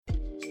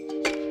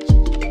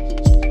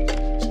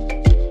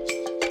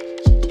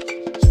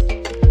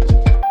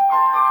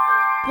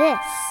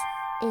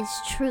is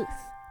Truth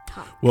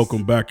Talks.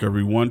 Welcome back,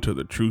 everyone, to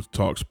the Truth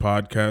Talks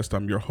podcast.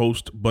 I'm your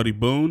host, Buddy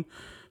Boone.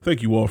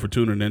 Thank you all for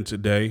tuning in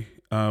today.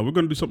 We're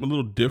going to do something a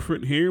little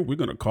different here. We're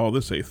going to call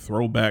this a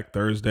Throwback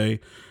Thursday,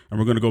 and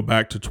we're going to go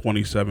back to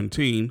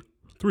 2017,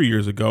 3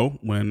 years ago,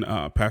 when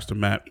Pastor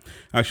Matt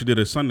actually did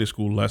a Sunday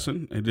school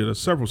lesson and did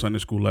several Sunday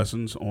school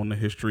lessons on the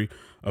history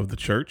of the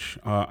church.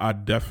 I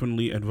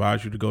definitely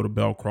advise you to go to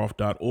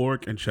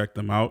bellcroft.org and check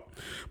them out.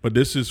 But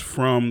this is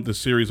from the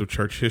series of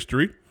church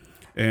history,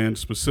 and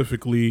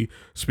specifically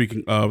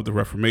speaking of the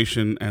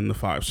Reformation and the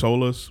five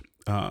solas.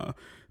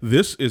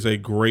 This is a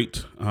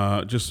great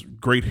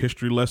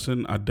history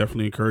lesson. I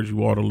definitely encourage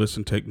you all to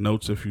listen, take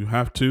notes if you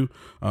have to,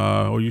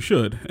 or you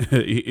should.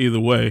 Either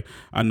way,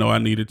 I know I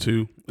needed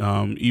to.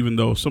 Even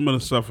though some of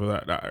the stuff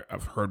that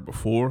I've heard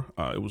before,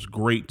 it was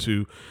great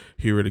to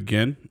hear it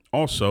again.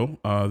 Also,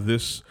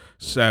 this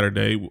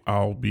Saturday,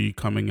 I'll be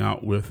coming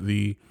out with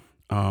the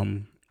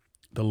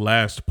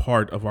last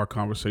part of our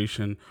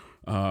conversation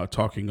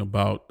talking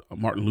about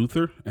Martin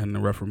Luther and the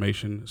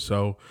Reformation.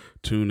 So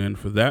tune in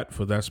for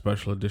that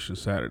special edition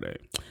Saturday.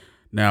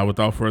 Now,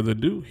 without further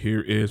ado,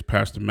 here is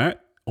Pastor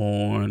Matt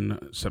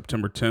on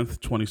September 10th,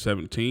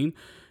 2017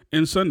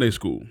 in Sunday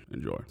school.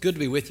 Enjoy. Good to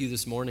be with you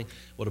this morning.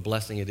 What a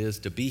blessing it is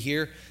to be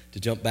here, to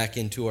jump back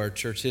into our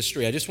church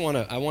history.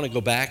 I want to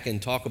go back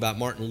and talk about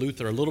Martin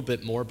Luther a little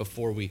bit more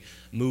before we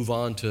move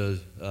on to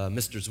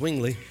Mr.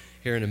 Zwingli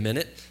here in a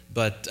minute.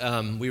 But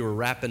we were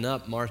wrapping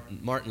up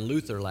Martin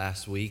Luther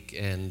last week,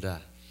 and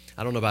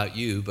I don't know about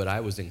you, but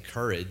I was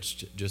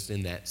encouraged just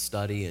in that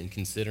study and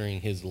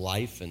considering his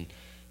life and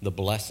the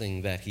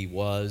blessing that he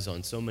was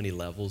on so many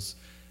levels,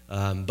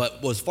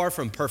 but was far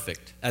from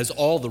perfect, as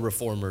all the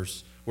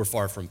reformers were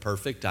far from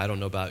perfect. I don't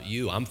know about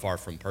you. I'm far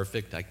from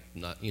perfect.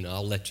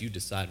 I'll let you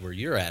decide where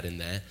you're at in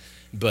that.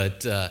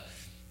 But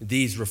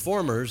these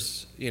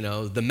reformers,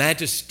 the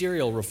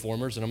magisterial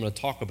reformers, and I'm going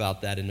to talk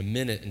about that in a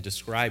minute and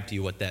describe to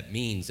you what that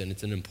means. And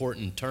it's an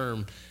important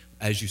term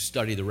as you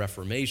study the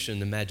Reformation.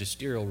 The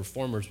magisterial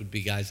reformers would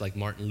be guys like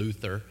Martin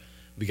Luther,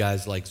 be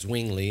guys like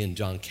Zwingli and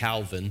John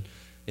Calvin.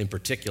 In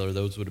particular,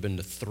 those would have been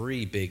the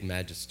three big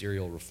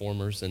magisterial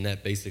reformers. And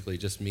that basically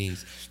just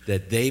means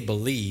that they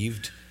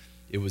believed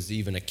it was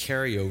even a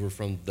carryover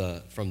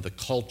from the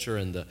culture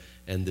and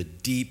the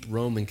deep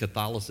Roman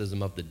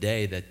Catholicism of the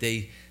day, that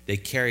they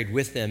carried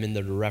with them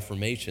into the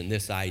Reformation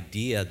this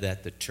idea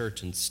that the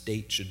church and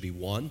state should be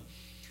one,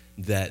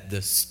 that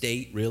the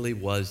state really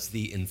was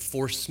the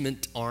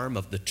enforcement arm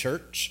of the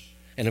church.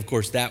 And of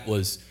course that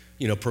was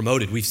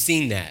promoted. We've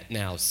seen that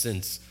now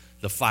since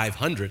the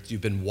 500s.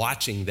 You've been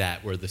watching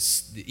that, where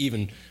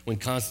even when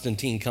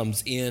Constantine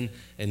comes in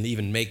and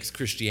even makes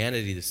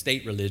Christianity the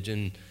state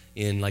religion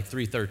in like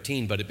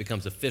 313, but it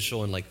becomes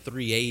official in like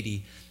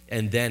 380,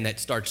 and then that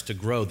starts to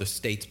grow, the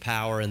state's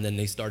power, and then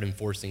they start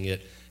enforcing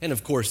it. And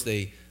of course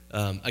they,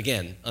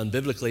 again,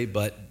 unbiblically,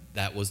 but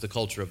that was the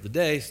culture of the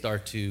day,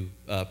 start to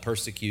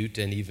persecute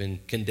and even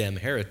condemn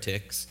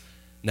heretics.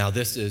 Now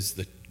this is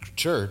the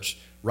church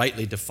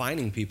rightly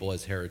defining people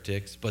as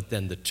heretics, but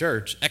then the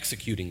church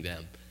executing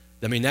them.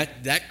 I mean,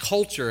 that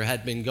culture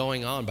had been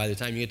going on by the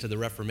time you get to the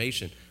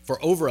Reformation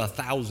for over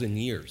 1,000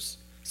 years.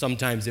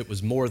 Sometimes it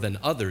was more than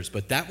others,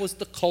 but that was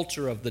the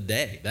culture of the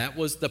day. That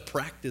was the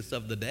practice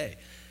of the day.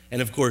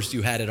 And of course,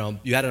 you had it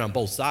on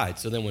both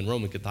sides. So then when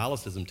Roman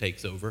Catholicism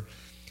takes over,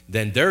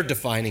 then they're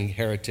defining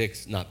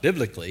heretics not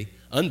biblically,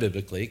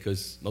 unbiblically,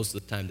 because most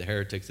of the time the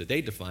heretics that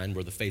they defined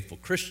were the faithful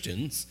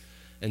Christians.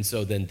 And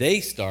so then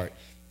they start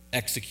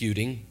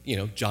executing,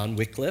 John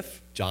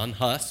Wycliffe, John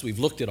Huss. We've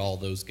looked at all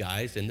those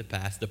guys in the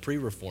past, the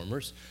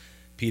pre-reformers,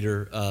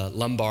 Peter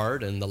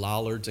Lombard and the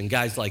Lollards and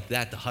guys like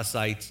that, the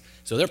Hussites.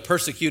 So they're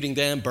persecuting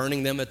them,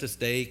 burning them at the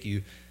stake.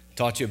 You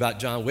taught you about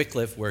John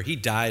Wycliffe, where he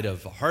died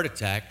of a heart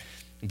attack,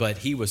 but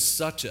he was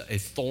such a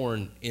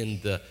thorn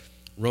in the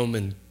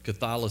Roman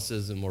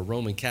Catholicism or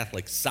Roman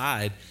Catholic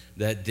side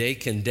that they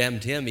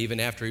condemned him even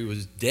after he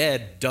was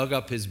dead, dug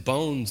up his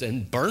bones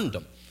and burned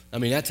them. I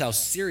mean, that's how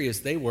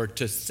serious they were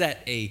to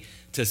set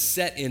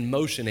in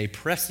motion a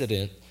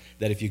precedent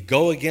that if you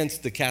go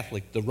against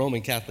the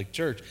Roman Catholic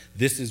Church,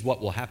 this is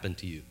what will happen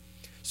to you.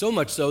 So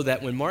much so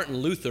that when Martin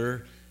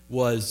Luther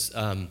was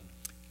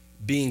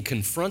being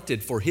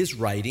confronted for his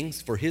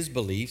writings, for his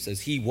beliefs,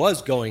 as he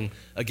was going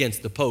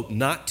against the Pope,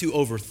 not to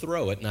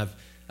overthrow it, and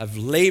I've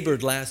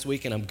labored last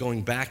week, and I'm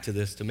going back to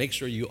this to make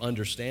sure you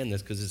understand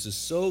this, because this is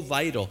so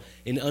vital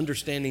in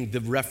understanding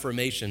the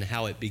Reformation,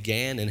 how it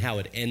began and how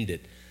it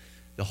ended.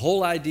 The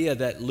whole idea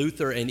that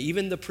Luther and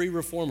even the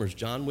pre-reformers,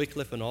 John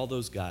Wycliffe and all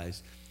those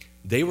guys,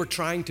 they were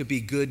trying to be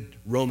good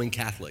Roman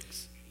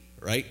Catholics,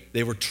 right?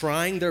 They were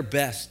trying their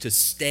best to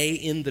stay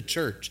in the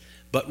church,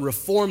 but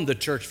reform the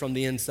church from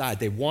the inside.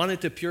 They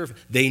wanted to purify.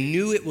 They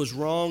knew it was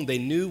wrong. They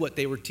knew what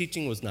they were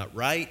teaching was not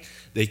right.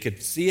 They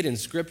could see it in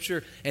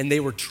Scripture, and they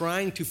were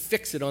trying to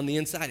fix it on the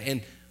inside.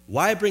 And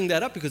why I bring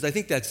that up? Because I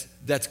think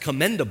that's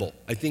commendable.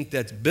 I think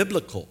that's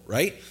biblical,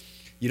 right?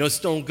 You don't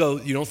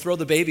throw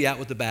the baby out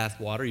with the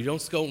bathwater. You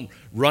don't go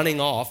running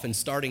off and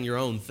starting your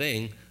own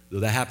thing, though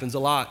that happens a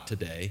lot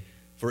today.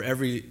 for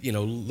every,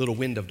 little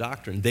wind of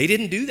doctrine. They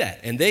didn't do that.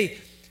 And they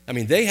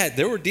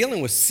were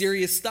dealing with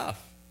serious stuff.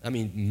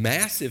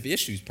 Massive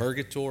issues: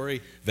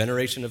 purgatory,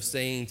 veneration of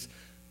saints,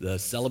 the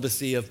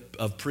celibacy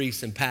of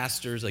priests and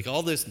pastors, like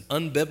all this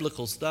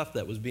unbiblical stuff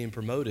that was being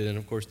promoted. And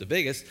of course, the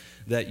biggest,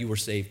 that you were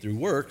saved through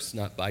works,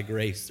 not by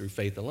grace, through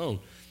faith alone.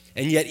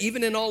 And yet,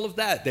 even in all of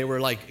that, they were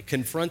like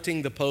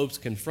confronting the popes,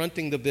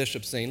 confronting the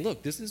bishops, saying,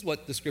 look, this is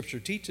what the scripture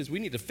teaches. We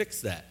need to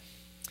fix that.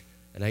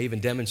 And I even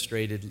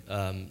demonstrated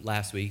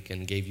last week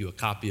and gave you a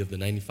copy of the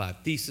 95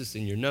 Thesis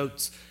in your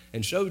notes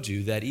and showed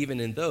you that even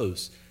in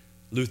those,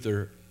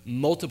 Luther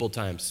multiple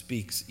times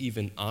speaks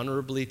even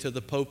honorably to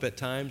the Pope at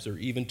times, or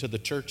even to the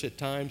church at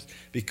times,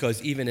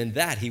 because even in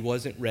that, he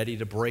wasn't ready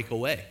to break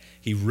away.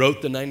 He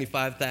wrote the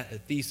 95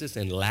 Thesis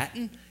in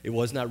Latin. It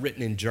was not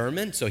written in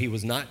German, so he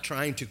was not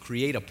trying to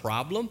create a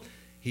problem.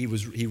 He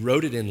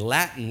wrote it in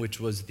Latin, which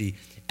was the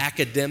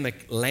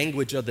academic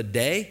language of the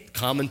day.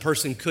 Common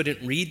person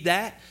couldn't read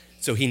that,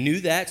 so he knew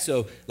that.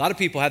 So a lot of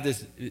people have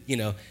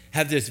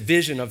this,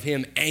 vision of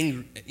him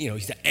angry.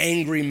 He's an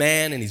angry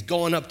man, and he's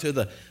going up to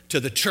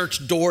the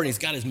church door, and he's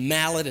got his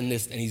mallet and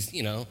he's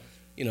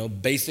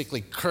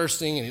basically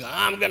cursing, and he's like,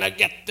 I'm gonna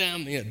get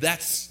them.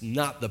 That's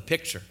not the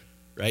picture,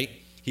 right?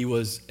 He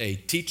was a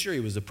teacher,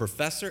 he was a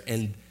professor,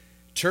 and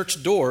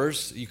church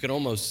doors, you could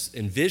almost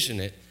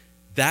envision it.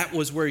 That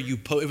was where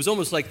it was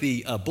almost like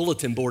the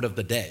bulletin board of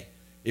the day.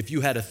 If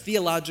you had a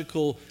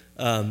theological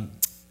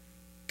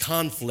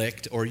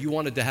conflict, or you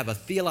wanted to have a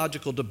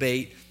theological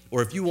debate,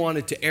 or if you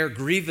wanted to air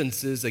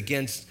grievances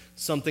against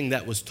something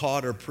that was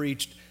taught or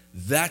preached,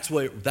 that's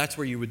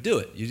where you would do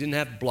it. You didn't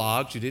have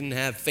blogs, you didn't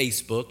have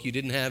Facebook, you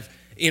didn't have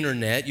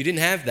internet, you didn't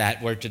have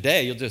that, where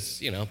today you'll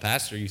just,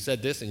 Pastor, you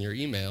said this in your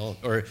email,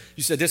 or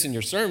you said this in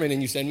your sermon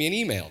and you send me an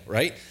email,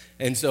 right?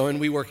 And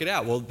we work it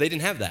out. Well, they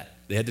didn't have that.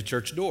 They had the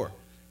church door.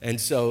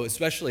 And so,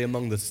 especially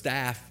among the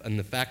staff and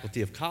the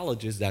faculty of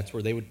colleges, that's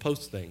where they would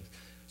post things.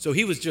 So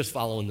he was just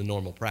following the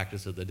normal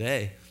practice of the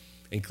day,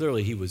 and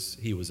clearly he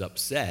was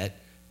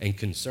upset and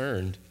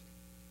concerned,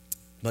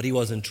 but he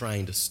wasn't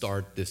trying to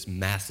start this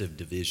massive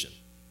division,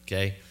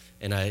 okay?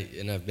 And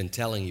I've been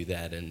telling you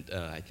that, and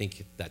I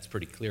think that's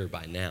pretty clear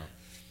by now.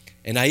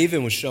 And I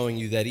even was showing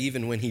you that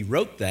even when he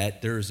wrote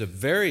that, there's a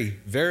very,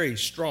 very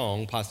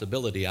strong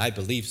possibility, I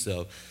believe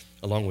so,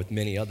 along with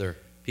many other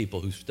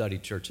people who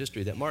studied church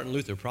history, that Martin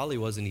Luther probably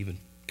wasn't even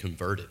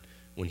converted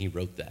when he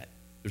wrote that.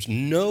 There's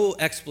no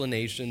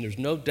explanation, there's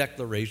no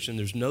declaration,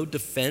 there's no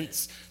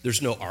defense,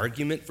 there's no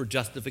argument for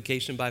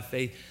justification by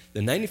faith.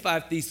 The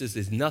 95 Thesis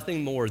is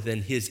nothing more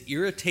than his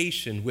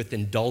irritation with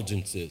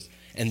indulgences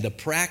and the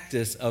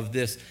practice of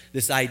this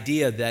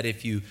idea that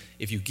if you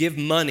give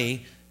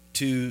money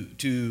to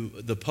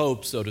the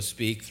Pope, so to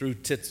speak, through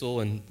Tetzel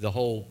and the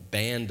whole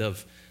band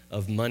of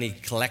money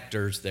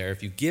collectors there,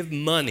 if you give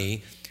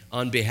money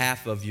on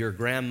behalf of your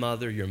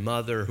grandmother, your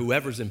mother,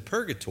 whoever's in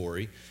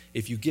purgatory,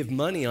 if you give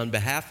money on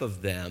behalf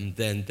of them,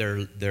 then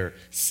their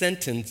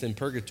sentence in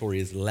purgatory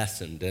is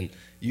lessened. And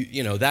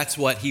that's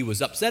what he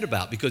was upset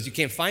about, because you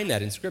can't find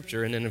that in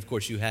Scripture. And then, of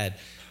course, you had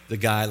the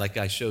guy, like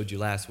I showed you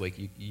last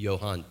week,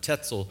 Johann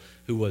Tetzel,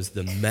 who was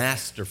the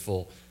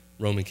masterful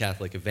Roman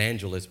Catholic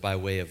evangelist by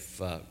way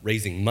of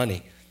raising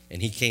money.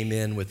 And he came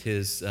in with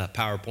his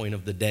PowerPoint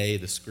of the day,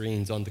 the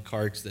screens on the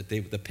carts,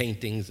 the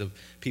paintings of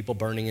people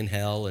burning in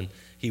hell, and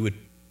he would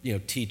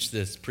preach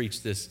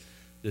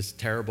this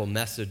terrible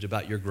message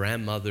about your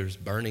grandmother's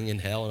burning in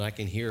hell, and I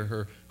can hear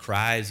her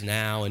cries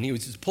now. And he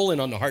was just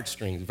pulling on the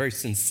heartstrings, a very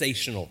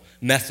sensational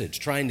message,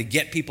 trying to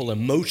get people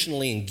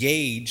emotionally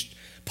engaged,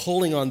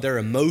 pulling on their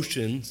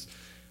emotions,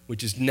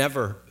 which is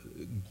never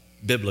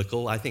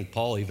biblical. I think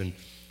Paul even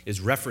is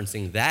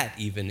referencing that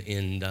even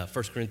in 1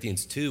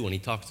 Corinthians 2 when he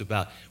talks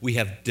about we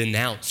have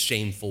denounced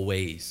shameful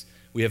ways.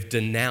 We have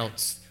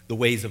denounced the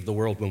ways of the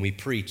world when we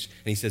preach.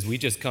 And he says we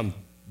just come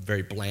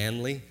very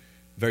blandly,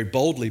 very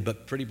boldly,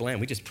 but pretty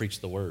bland. We just preach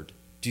the word.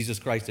 Jesus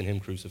Christ and him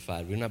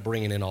crucified. We're not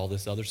bringing in all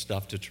this other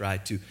stuff to try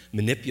to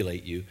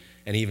manipulate you.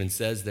 And he even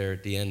says there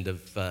at the end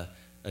of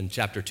in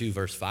chapter 2,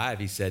 verse 5,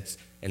 he says,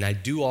 and I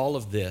do all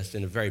of this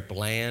in a very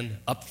bland,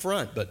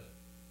 upfront, but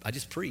I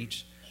just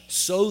preach,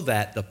 so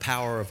that the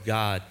power of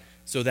God,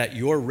 so that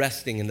you're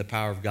resting in the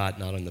power of God,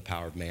 not in the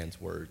power of man's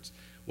words.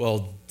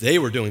 Well, they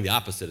were doing the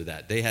opposite of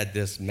that. They had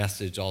this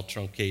message all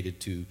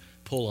truncated to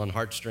pull on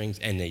heartstrings,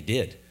 and they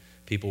did.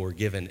 People were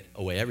giving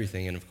away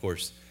everything, and of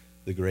course,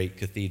 the great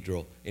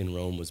cathedral in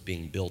Rome was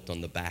being built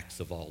on the backs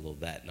of all of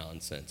that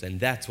nonsense. And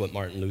that's what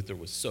Martin Luther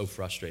was so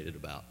frustrated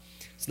about.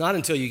 It's not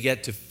until you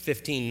get to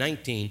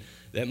 1519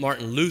 that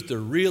Martin Luther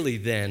really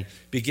then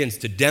begins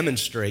to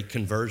demonstrate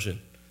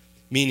conversion,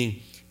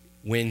 meaning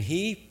when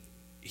he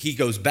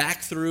goes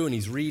back through and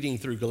he's reading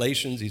through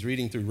Galatians, he's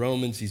reading through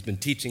Romans, he's been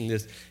teaching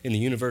this in the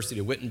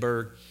University of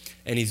Wittenberg,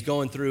 and he's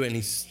going through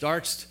and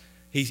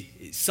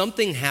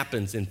something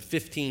happens in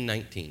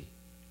 1519.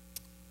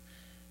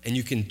 And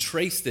you can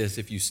trace this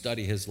if you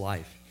study his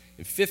life.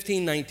 In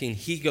 1519,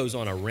 he goes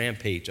on a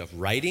rampage of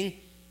writing,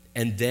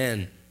 and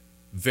then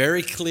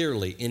very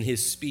clearly in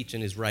his speech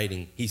and his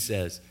writing, he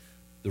says,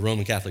 the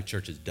Roman Catholic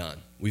Church is done.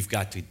 We've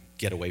got to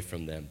get away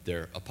from them.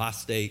 They're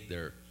apostate,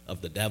 they're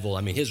of the devil.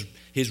 I mean,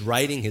 his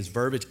writing, his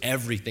verbiage,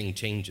 everything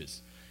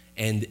changes.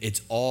 And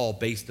it's all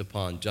based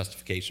upon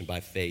justification by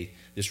faith,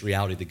 this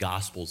reality, the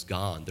gospel's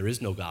gone. There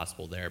is no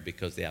gospel there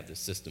because they have this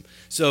system.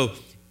 So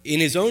in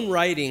his own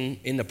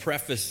writing, in the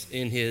preface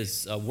in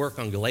his work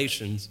on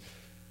Galatians,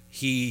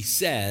 he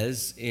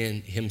says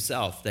in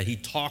himself that he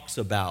talks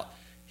about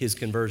his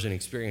conversion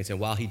experience. And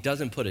while he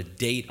doesn't put a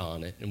date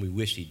on it, and we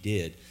wish he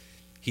did,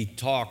 he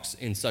talks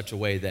in such a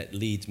way that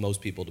leads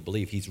most people to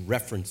believe he's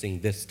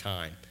referencing this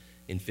time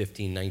in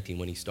 1519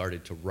 when he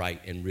started to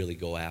write and really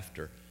go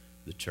after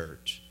the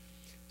church.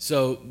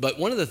 So, but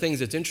one of the things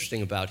that's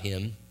interesting about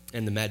him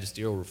and the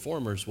magisterial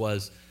reformers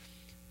was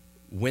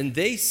when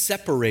they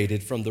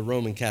separated from the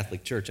Roman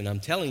Catholic Church, and I'm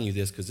telling you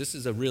this because this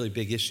is a really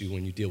big issue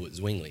when you deal with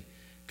Zwingli,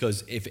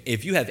 because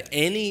if you have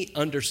any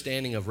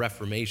understanding of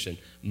Reformation,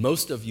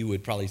 most of you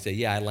would probably say,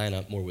 yeah, I line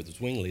up more with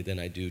Zwingli than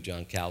I do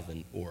John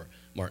Calvin or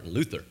Martin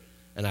Luther.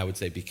 And I would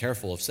say be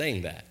careful of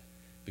saying that,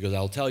 because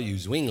I'll tell you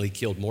Zwingli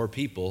killed more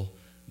people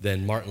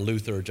than Martin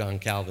Luther or John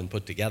Calvin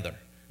put together.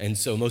 And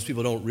so most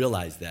people don't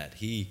realize that.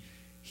 He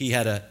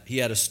had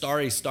a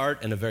starry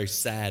start and a very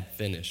sad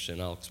finish,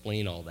 and I'll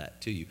explain all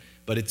that to you.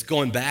 But it's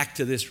going back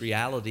to this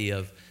reality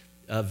of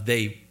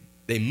they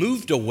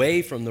moved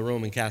away from the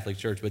Roman Catholic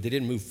Church, but they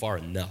didn't move far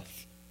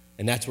enough.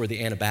 And that's where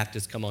the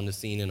Anabaptists come on the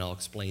scene, and I'll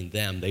explain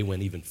them. They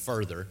went even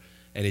further,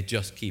 and it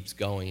just keeps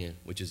going,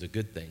 which is a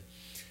good thing.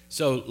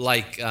 So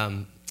like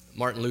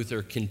Martin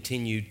Luther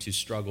continued to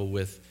struggle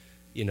with,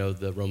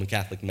 the Roman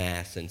Catholic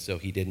Mass, and so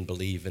he didn't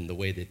believe in the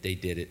way that they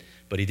did it,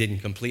 but he didn't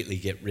completely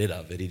get rid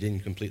of it. He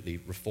didn't completely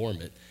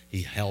reform it.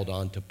 He held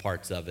on to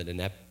parts of it, and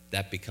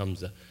that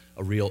becomes a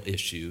real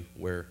issue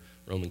where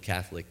Roman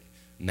Catholic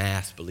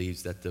Mass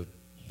believes that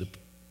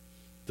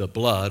the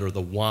blood or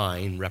the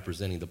wine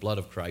representing the blood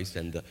of Christ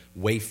and the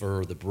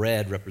wafer or the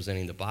bread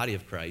representing the body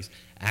of Christ,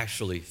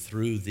 actually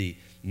through the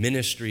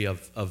ministry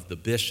of the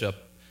bishop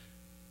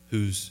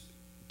who's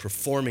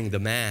performing the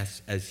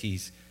Mass as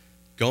he's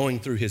going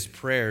through his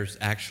prayers,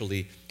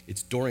 actually,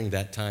 it's during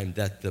that time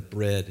that the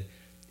bread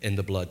and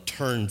the blood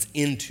turns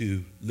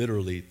into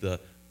literally the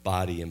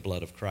body and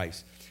blood of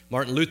Christ.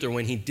 Martin Luther,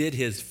 when he did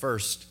his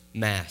first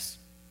Mass,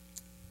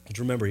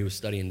 remember he was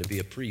studying to be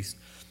a priest,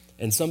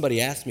 and somebody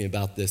asked me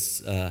about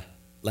this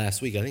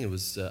last week. I think it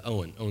was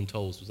Owen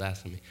Tolles was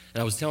asking me,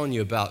 and I was telling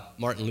you about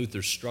Martin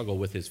Luther's struggle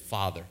with his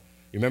father.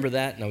 You remember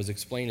that? And I was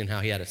explaining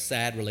how he had a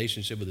sad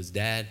relationship with his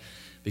dad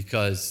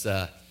because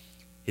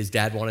his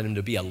dad wanted him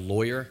to be a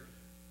lawyer,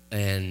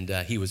 and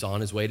he was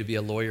on his way to be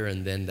a lawyer,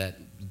 and then that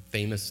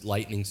famous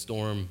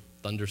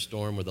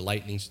thunderstorm where the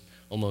lightning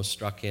almost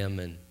struck him,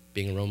 and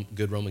being a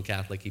good Roman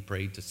Catholic, he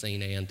prayed to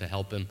St. Anne to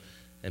help him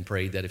and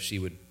prayed that if she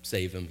would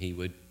save him, he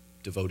would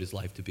devote his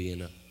life to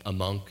being a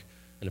monk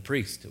and a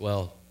priest.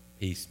 Well,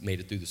 he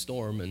made it through the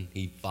storm, and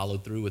he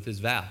followed through with his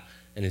vow,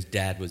 and his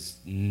dad was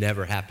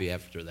never happy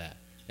after that,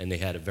 and they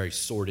had a very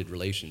sordid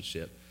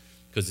relationship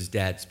because his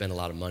dad spent a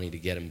lot of money to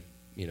get him,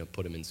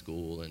 put him in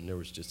school, and there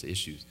was just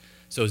issues.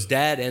 So his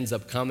dad ends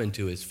up coming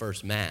to his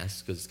first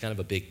Mass because it's kind of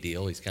a big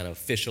deal. He's kind of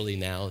officially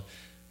now,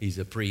 he's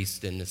a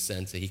priest in the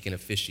sense that he can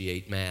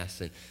officiate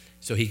Mass. And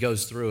so he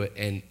goes through it,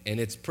 and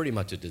it's pretty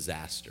much a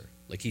disaster.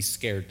 Like, he's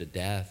scared to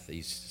death.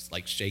 He's just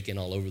like shaking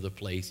all over the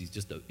place. He's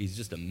just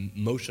an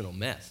emotional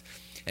mess.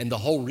 And the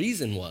whole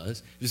reason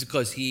was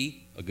because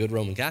he, a good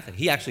Roman Catholic,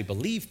 he actually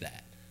believed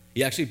that.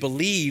 He actually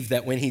believed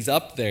that when he's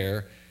up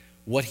there,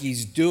 what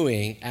he's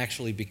doing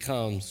actually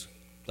becomes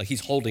like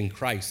he's holding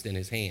Christ in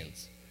his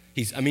hands.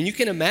 You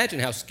can imagine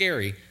how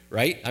scary,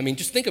 right?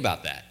 Just think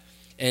about that.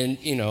 And,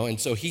 and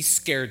so he's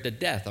scared to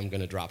death. I'm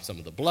going to drop some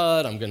of the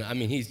blood.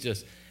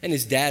 and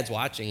his dad's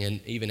watching,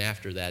 and even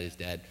after that, his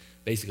dad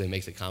basically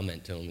makes a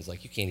comment to him. He's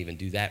like, you can't even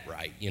do that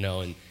right,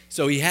 and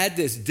so he had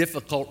this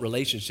difficult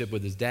relationship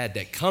with his dad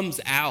that comes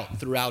out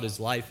throughout his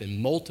life and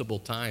multiple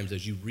times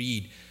as you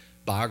read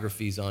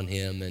biographies on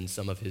him and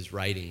some of his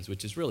writings,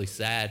 which is really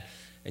sad,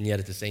 and yet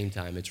at the same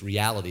time, it's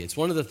reality. It's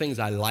one of the things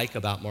I like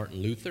about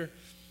Martin Luther,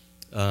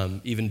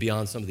 even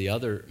beyond some of the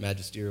other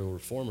magisterial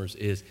reformers,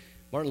 is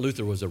Martin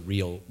Luther was a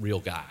real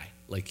guy.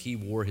 Like, he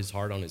wore his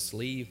heart on his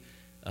sleeve.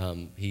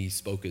 He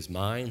spoke his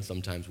mind,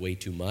 sometimes way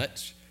too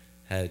much,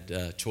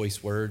 had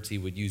choice words he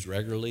would use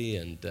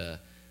regularly,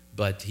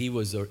 but he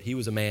was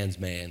a man's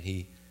man.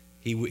 He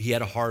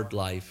had a hard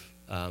life,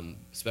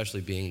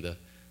 especially being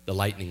the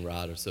lightning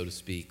rod, or so to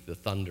speak, the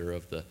thunder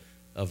of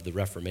the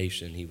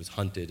Reformation. He was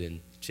hunted and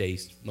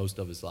chased most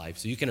of his life.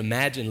 So you can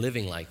imagine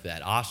living like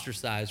that,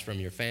 ostracized from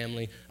your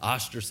family,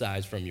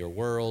 ostracized from your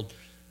world,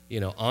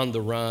 on the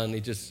run.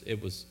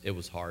 It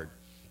was hard.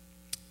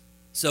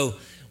 So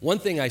one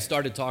thing I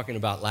started talking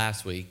about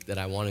last week that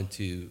I wanted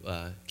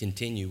to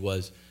continue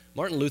was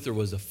Martin Luther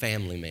was a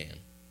family man.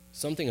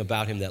 Something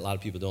about him that a lot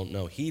of people don't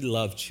know. He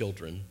loved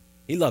children.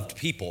 He loved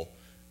people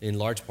in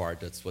large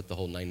part. That's what the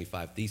whole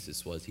 95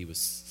 Thesis was. He was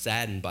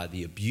saddened by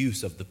the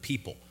abuse of the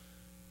people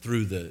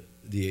through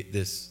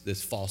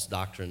this false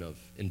doctrine of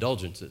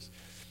indulgences.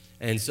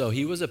 And so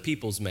he was a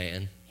people's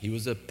man. He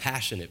was a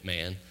passionate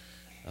man.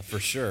 for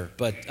sure.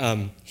 But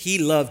he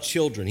loved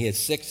children. He had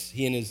 6.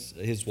 He and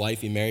his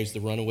wife, he marries the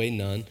runaway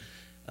nun,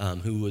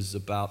 who was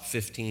about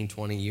 15,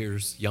 20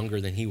 years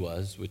younger than he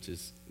was, which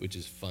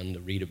is fun to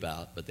read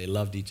about. But they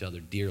loved each other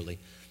dearly.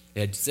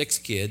 They had 6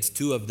 kids.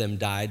 2 of them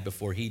died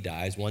before he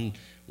dies.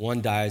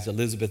 One dies,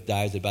 Elizabeth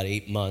dies at about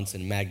 8 months,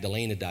 and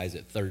Magdalena dies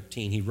at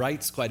 13. He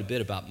writes quite a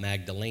bit about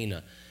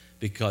Magdalena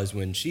because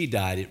when she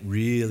died, it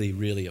really,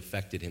 really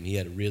affected him. He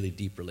had a really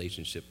deep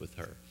relationship with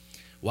her.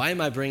 Why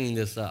am I bringing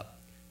this up?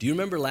 Do you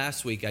remember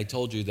last week I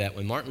told you that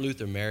when Martin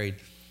Luther married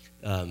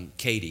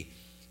Katie,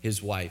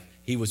 his wife,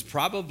 he was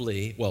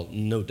probably, well,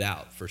 no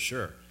doubt, for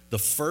sure, the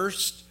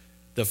first,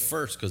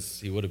 because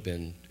he would have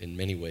been, in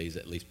many ways,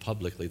 at least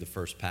publicly, the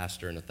first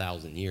pastor in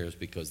 1,000 years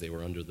because they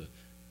were under the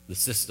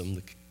system,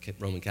 the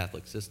Roman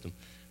Catholic system,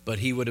 but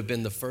he would have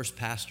been the first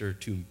pastor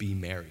to be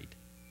married.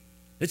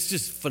 It's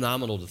just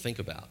phenomenal to think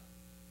about,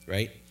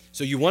 right?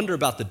 So you wonder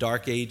about the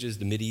Dark Ages,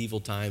 the medieval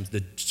times,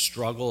 the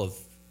struggle of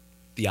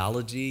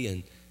theology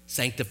and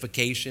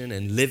sanctification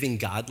and living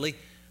godly.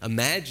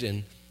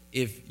 Imagine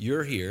if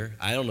you're here,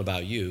 I don't know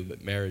about you,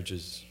 but marriage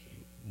is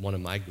one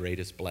of my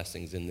greatest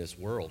blessings in this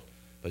world.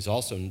 But it's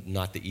also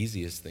not the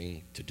easiest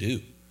thing to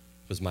do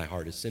because my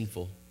heart is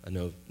sinful. I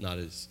know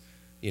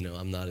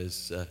I'm not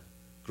as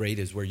great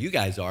as where you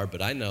guys are,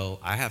 but I know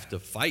I have to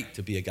fight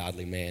to be a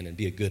godly man and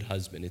be a good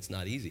husband. It's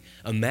not easy.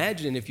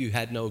 Imagine if you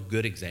had no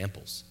good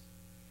examples.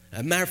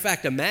 As a matter of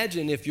fact,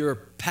 imagine if your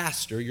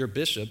pastor, your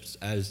bishops,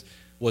 as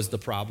was the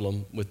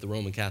problem with the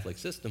Roman Catholic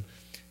system,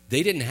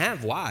 they didn't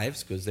have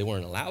wives because they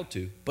weren't allowed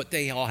to, but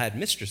they all had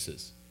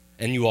mistresses,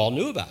 and you all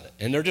knew about it.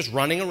 And they're just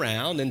running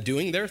around and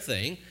doing their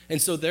thing,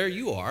 and so there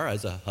you are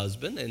as a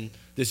husband, and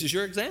this is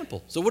your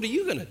example. So what are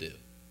you going to do?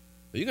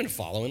 You're going to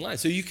follow in line.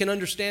 So you can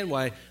understand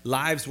why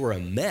lives were a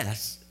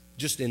mess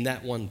just in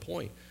that one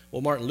point.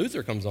 Well, Martin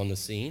Luther comes on the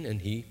scene, and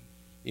he,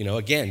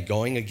 again,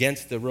 going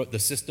against the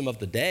system of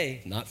the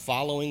day, not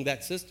following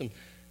that system,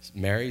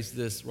 marries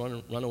this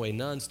runaway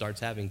nun, starts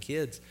having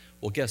kids.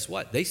 Well, guess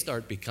what? They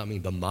start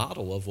becoming the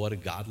model of what a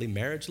godly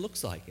marriage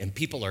looks like. And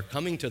people are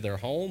coming to their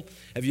home.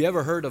 Have you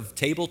ever heard of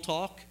Table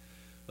Talk?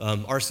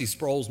 R.C.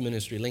 Sproul's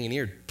ministry,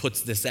 Ligonier,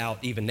 puts this out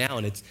even now,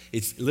 and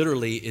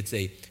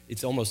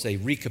it's almost a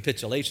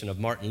recapitulation of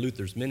Martin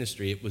Luther's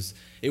ministry.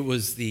 It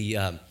was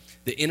the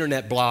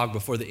internet blog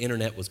before the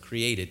internet was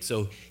created.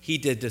 So he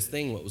did this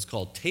thing, what was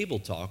called Table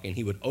Talk, and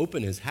he would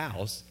open his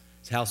house.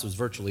 His house was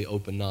virtually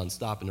open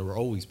nonstop, and there were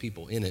always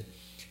people in it.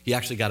 He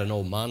actually got an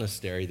old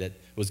monastery that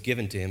was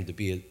given to him to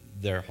be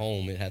their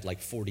home. It had like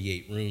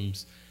 48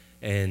 rooms,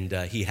 and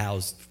he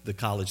housed the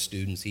college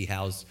students. He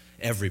housed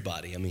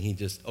everybody. I mean,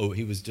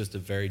 he was just a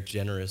very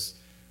generous,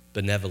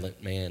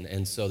 benevolent man.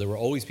 And so there were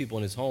always people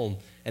in his home,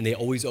 and they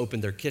always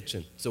opened their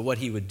kitchen. So what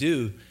he would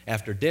do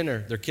after dinner,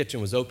 their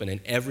kitchen was open, and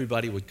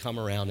everybody would come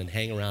around and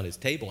hang around his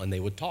table, and they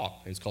would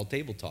talk. It's called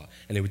Table Talk.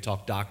 And they would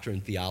talk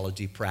doctrine,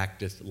 theology,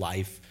 practice,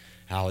 life.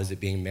 How is it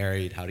being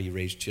married? How do you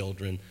raise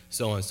children?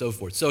 So on and so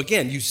forth. So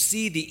again, you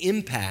see the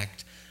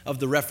impact of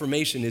the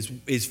Reformation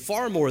is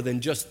far more than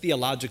just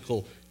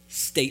theological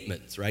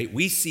statements, right?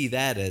 We see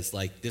that as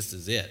like, this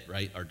is it,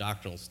 right? Our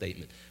doctrinal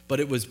statement. But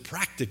it was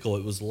practical.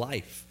 It was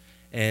life.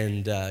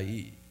 And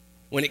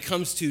when it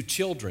comes to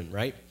children,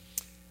 right?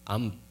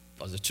 I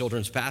was a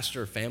children's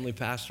pastor, a family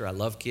pastor. I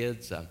love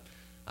kids.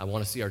 I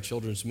want to see our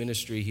children's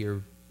ministry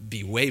here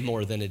be way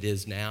more than it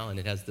is now, and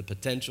it has the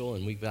potential,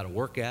 and we've got to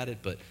work at it.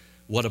 But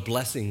what a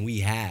blessing we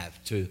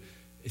have to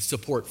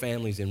support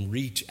families and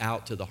reach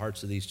out to the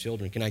hearts of these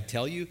children. Can I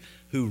tell you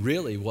who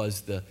really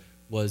was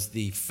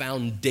the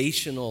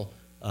foundational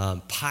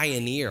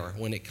pioneer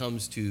when it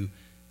comes to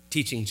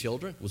teaching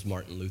children? Was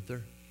Martin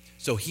Luther.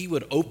 So he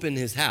would open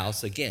his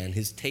house, again,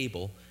 his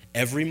table,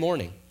 every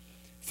morning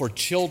for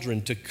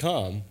children to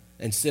come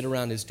and sit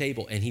around his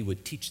table, and he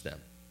would teach them.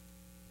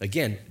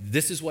 Again,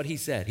 this is what he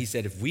said. He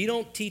said, if we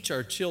don't teach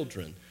our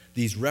children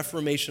these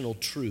reformational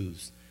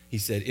truths, he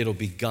said, it'll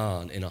be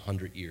gone in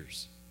 100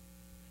 years.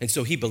 And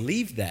so he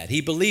believed that. He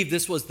believed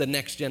this was the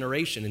next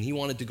generation, and he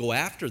wanted to go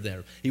after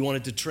them. He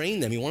wanted to train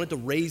them. He wanted to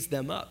raise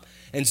them up.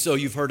 And so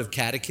you've heard of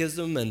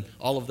catechism and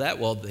all of that.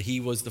 Well, he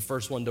was the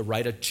first one to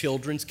write a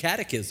children's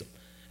catechism.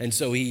 And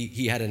so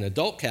he had an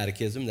adult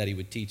catechism that he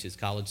would teach his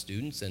college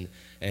students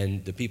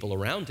and the people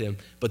around him.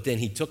 But then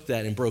he took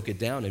that and broke it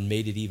down and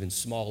made it even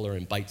smaller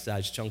in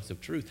bite-sized chunks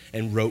of truth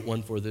and wrote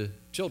one for the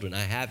children. I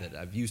have it.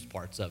 I've used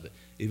parts of it,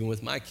 even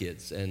with my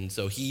kids. And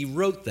so he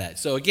wrote that.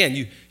 So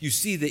again, you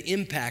see the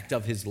impact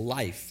of his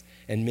life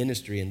and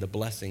ministry and the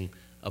blessing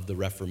of the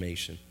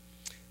Reformation.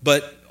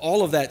 But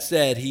all of that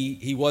said,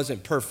 he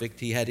wasn't perfect.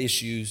 He had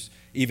issues,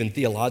 even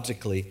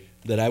theologically,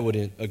 that I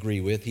wouldn't agree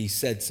with. He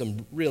said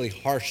some really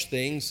harsh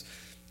things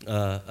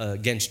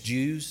against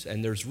Jews,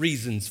 and there's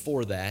reasons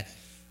for that.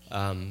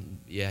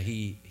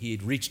 He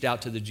had reached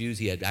out to the Jews.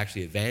 He had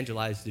actually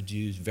evangelized the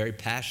Jews very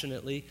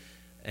passionately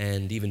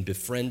and even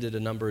befriended a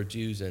number of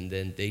Jews, and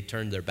then they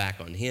turned their back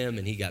on him,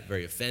 and he got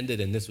very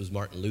offended, and this was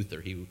Martin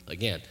Luther. He,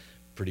 again,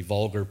 pretty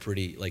vulgar,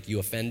 pretty, like, you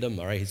offend him,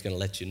 all right, he's going to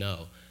let you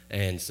know.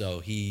 And so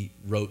he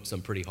wrote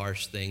some pretty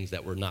harsh things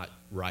that were not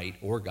right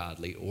or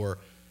godly or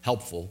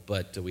helpful,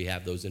 but we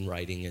have those in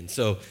writing. And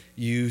so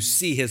you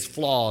see his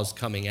flaws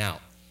coming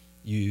out.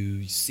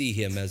 You see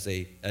him as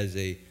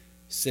a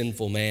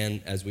sinful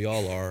man, as we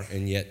all are,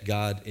 and yet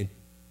God,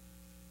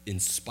 in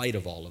spite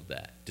of all of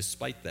that,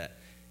 despite that,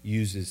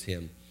 uses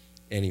him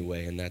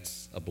anyway, and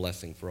that's a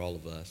blessing for all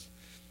of us.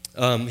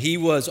 He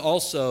was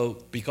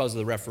also, because of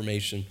the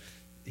Reformation,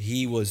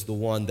 he was the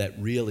one that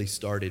really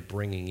started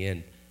bringing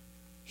in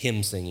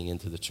hymn singing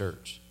into the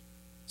church.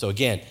 So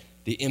again,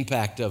 the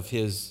impact of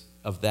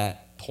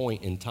that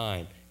point in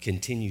time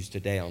continues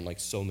today on like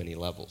so many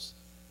levels.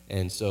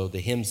 And so the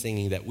hymn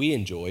singing that we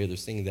enjoy, or the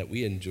singing that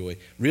we enjoy,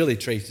 really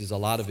traces a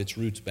lot of its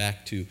roots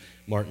back to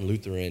Martin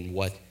Luther and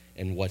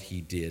what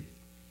he did.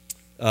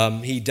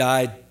 He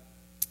died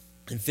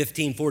in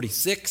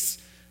 1546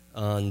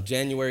 on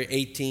January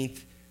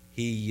 18th.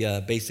 He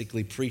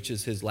basically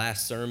preaches his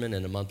last sermon,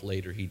 and a month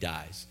later he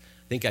dies.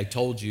 I think I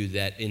told you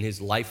that in his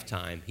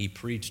lifetime he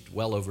preached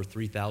well over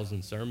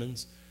 3,000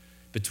 sermons.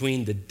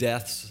 Between the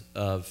deaths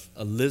of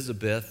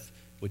Elizabeth,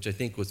 which I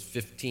think was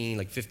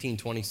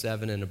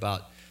 1527, and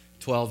about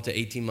 12 to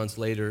 18 months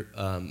later,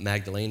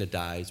 Magdalena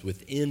dies.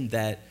 Within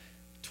that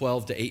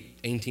 12 to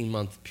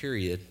 18-month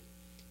period,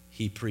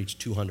 he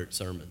preached 200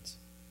 sermons,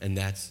 and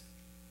that's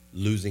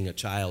losing a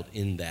child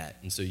in that.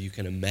 And so you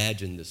can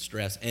imagine the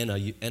stress, and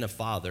a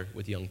father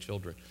with young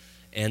children,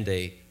 and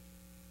a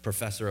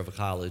professor of a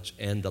college,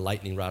 and the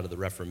lightning rod of the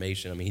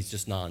Reformation. I mean, he's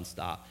just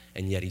nonstop,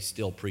 and yet he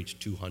still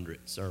preached 200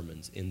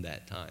 sermons in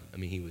that time. I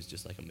mean, he was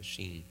just like a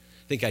machine.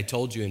 I think I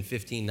told you in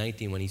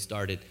 1519 when he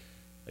started,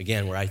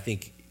 again, where I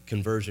think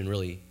conversion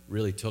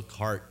really took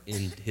heart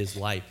in his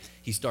life,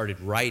 he started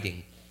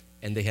writing,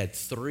 and they had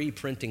 3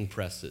 printing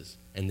presses,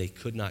 and they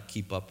could not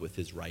keep up with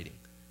his writing.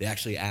 They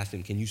actually asked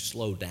him, can you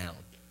slow down?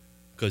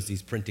 Because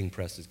these printing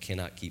presses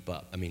cannot keep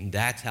up. I mean,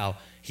 that's how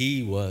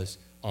he was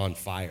on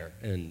fire,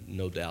 and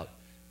no doubt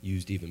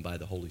used even by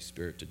the Holy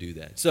Spirit to do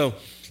that. So,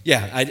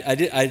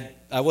 yeah,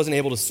 I wasn't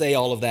able to say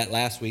all of that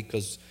last week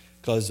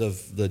because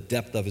of the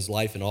depth of his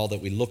life and all that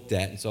we looked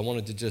at. And so I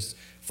wanted to just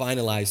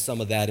finalize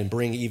some of that and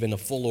bring even a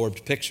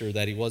full-orbed picture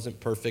that he wasn't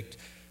perfect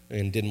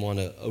and didn't want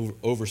to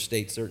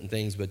overstate certain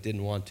things, but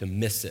didn't want to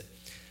miss it.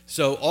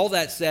 So all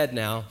that said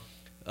now,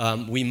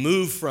 we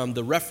move from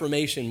the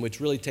Reformation, which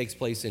really takes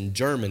place in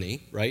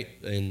Germany, right,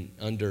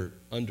 under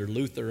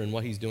Luther and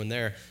what he's doing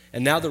there.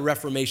 And now the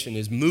Reformation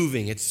is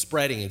moving, it's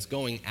spreading, it's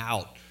going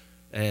out.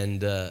 And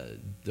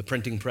the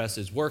printing press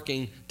is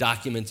working,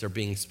 documents are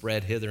being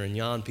spread hither and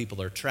yon,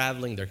 people are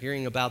traveling, they're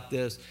hearing about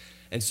this.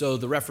 And so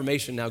the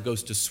Reformation now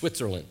goes to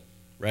Switzerland,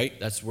 right?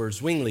 That's where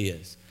Zwingli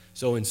is.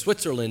 So in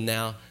Switzerland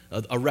now,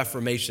 a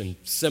Reformation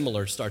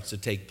similar starts to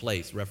take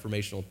place,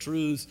 reformational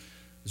truths.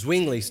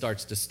 Zwingli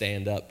starts to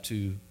stand up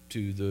to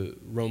the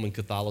Roman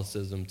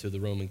Catholicism, to the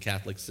Roman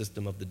Catholic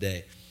system of the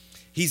day.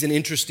 He's an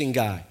interesting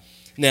guy.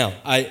 Now,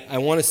 I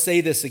want to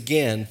say this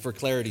again for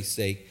clarity's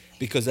sake,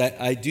 because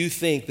I do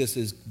think this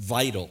is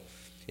vital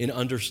in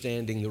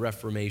understanding the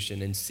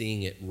Reformation and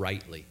seeing it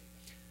rightly.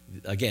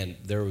 Again,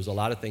 there was a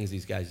lot of things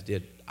these guys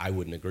did I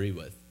wouldn't agree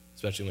with,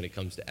 especially when it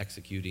comes to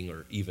executing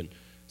or even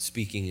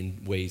speaking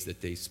in ways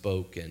that they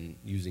spoke and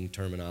using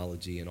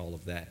terminology and all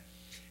of that.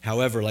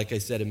 However, like I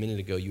said a minute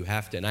ago, you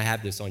have to, and I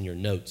have this on your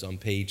notes on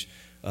page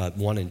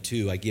 1 and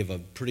 2, I give a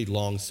pretty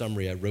long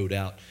summary I wrote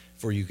out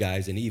for you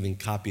guys and even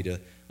copied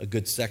a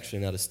good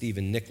section out of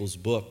Stephen Nichols'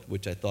 book,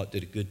 which I thought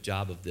did a good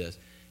job of this.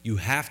 You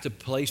have to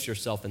place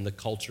yourself in the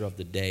culture of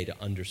the day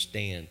to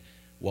understand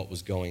what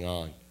was going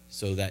on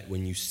so that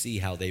when you see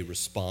how they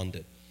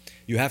responded.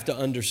 You have to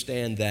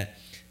understand that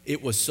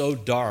it was so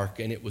dark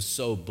and it was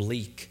so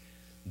bleak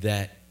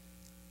that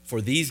for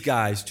these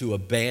guys to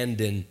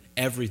abandon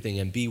everything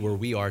and be where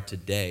we are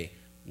today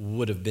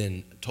would have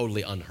been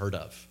totally unheard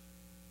of.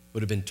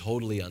 Would have been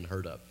totally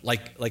unheard of.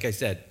 Like I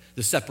said,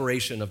 the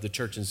separation of the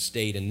church and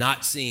state and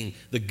not seeing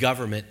the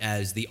government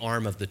as the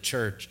arm of the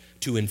church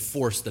to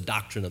enforce the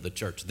doctrine of the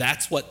church.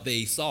 That's what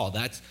they saw.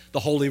 That's the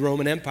Holy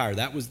Roman Empire.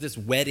 That was this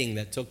wedding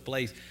that took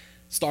place.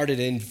 Started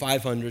in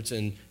 500s,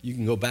 and you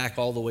can go back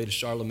all the way to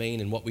Charlemagne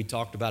and what we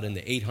talked about in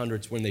the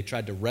 800s when they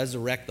tried to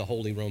resurrect the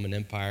Holy Roman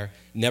Empire.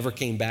 Never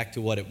came back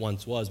to what it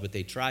once was, but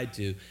they tried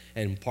to,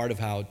 and part of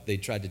how they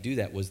tried to do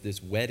that was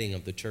this wedding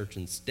of the church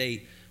and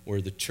state,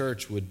 where the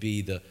church would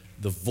be the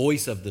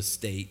voice of the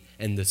state,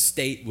 and the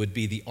state would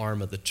be the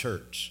arm of the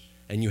church.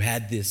 And you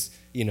had this,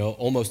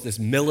 almost this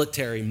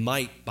military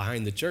might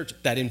behind the church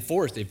that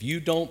enforced, if you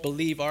don't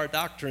believe our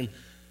doctrine,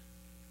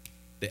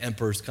 the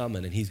emperor's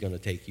coming and he's going to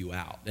take you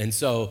out. And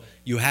so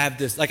you have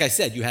this, like I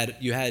said, you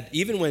had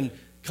even when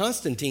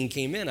Constantine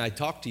came in, I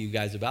talked to you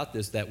guys about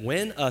this, that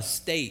when a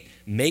state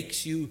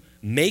makes you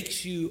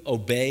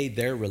obey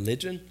their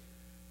religion,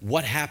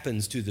 what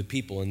happens to the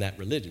people in that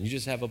religion? You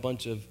just have a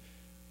bunch of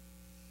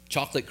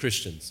chocolate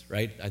Christians,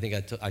 right? I think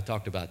I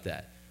talked about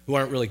that, who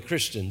aren't really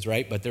Christians,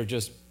 right? But they're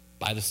just,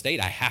 by the state,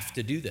 I have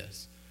to do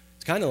this.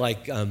 It's kind of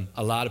like a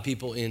lot of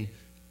people in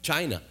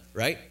China,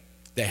 right?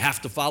 They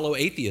have to follow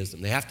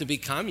atheism. They have to be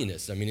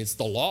communists. I mean, it's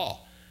the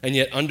law. And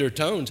yet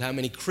undertones, how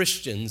many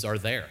Christians are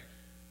there,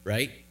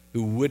 right,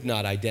 who would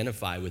not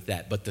identify with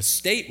that? But the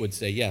state would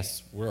say,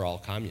 yes, we're all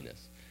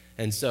communists.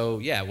 And so,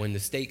 yeah, when the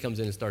state comes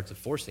in and starts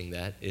enforcing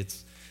that,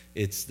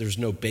 there's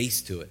no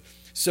base to it.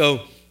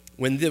 So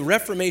when the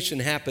Reformation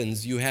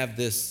happens, you have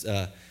this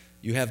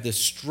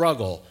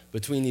struggle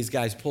between these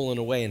guys pulling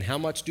away, and how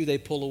much do they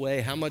pull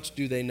away? How much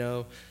do they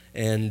know?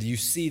 And you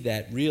see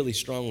that really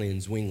strongly in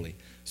Zwingli.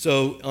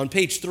 So on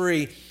page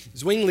 3,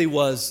 Zwingli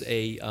was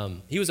he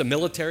was a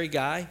military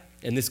guy,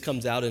 and this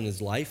comes out in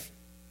his life.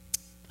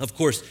 Of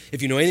course,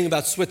 if you know anything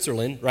about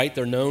Switzerland, right,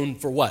 they're known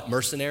for what?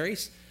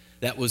 Mercenaries.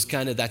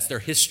 That's their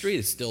history.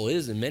 It still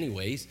is in many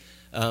ways.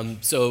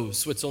 So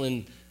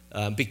Switzerland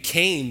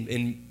became,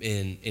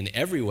 in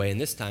every way in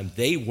this time,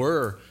 they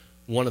were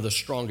one of the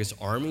strongest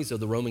armies of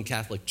the Roman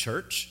Catholic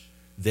Church.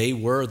 They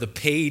were the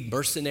paid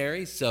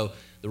mercenaries. So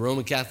the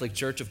Roman Catholic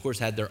Church, of course,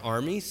 had their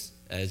armies,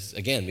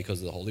 because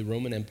of the Holy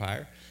Roman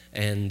Empire,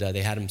 and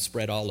they had them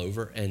spread all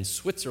over. And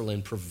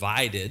Switzerland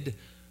provided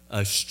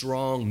a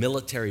strong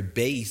military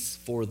base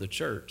for the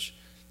church.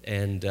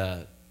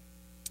 And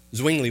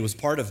Zwingli was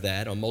part of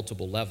that on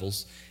multiple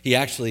levels. He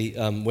actually,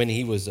 when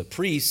he was a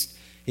priest,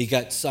 he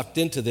got sucked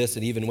into this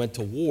and even went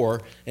to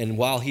war. And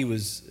while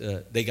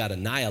they got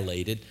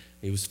annihilated.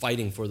 He was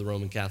fighting for the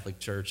Roman Catholic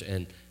Church,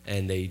 and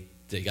they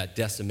got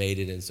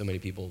decimated, and so many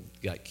people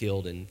got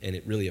killed, and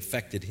it really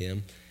affected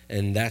him.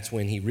 And that's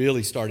when he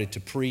really started to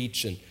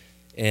preach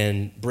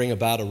and bring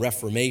about a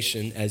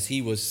reformation as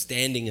he was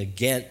standing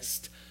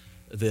against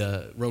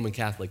the Roman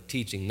Catholic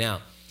teaching.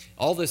 Now,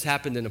 all this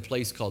happened in a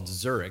place called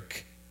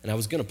Zurich, and I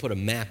was going to put a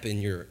map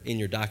in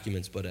your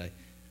documents, but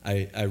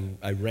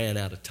I ran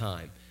out of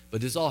time.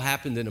 But this all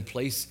happened in a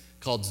place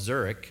called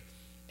Zurich,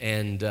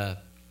 and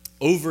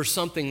over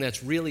something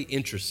that's really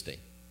interesting,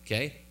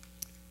 okay?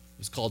 It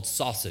was called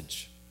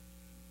sausage,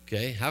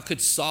 okay? How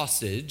could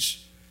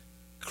sausage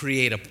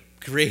create a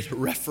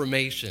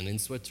reformation in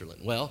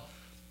Switzerland? Well,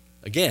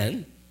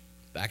 again,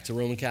 back to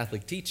Roman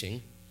Catholic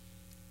teaching,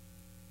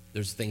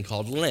 there's a thing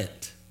called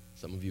Lent.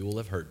 Some of you will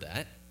have heard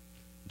that.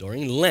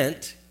 During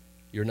Lent,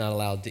 you're not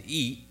allowed to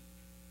eat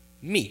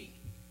meat,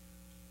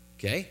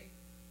 okay?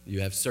 You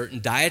have certain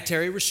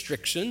dietary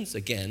restrictions.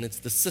 Again, it's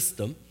the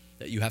system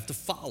that you have to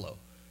follow.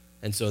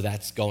 And so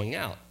that's going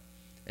out.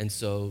 And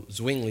so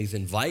Zwingli's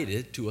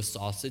invited to a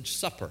sausage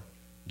supper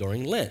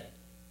during Lent.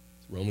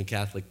 Roman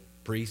Catholic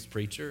priest,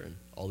 preacher, and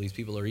all these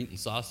people are eating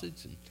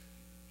sausage, and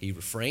he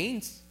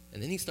refrains,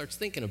 and then he starts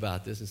thinking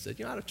about this and said,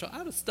 I ought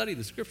to study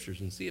the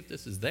scriptures and see if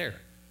this is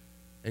there.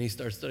 And he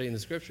starts studying the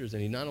scriptures,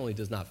 and he not only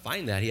does not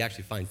find that, he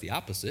actually finds the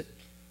opposite,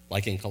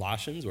 like in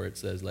Colossians where it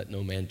says, let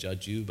no man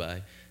judge you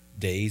by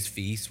days,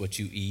 feasts, what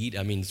you eat.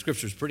 I mean, the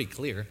scripture's pretty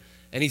clear.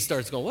 And he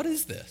starts going, what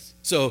is this?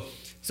 So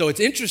it's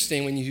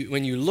interesting when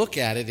you look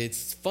at it.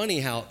 It's funny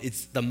how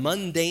it's the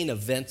mundane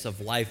events of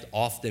life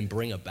often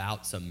bring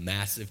about some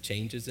massive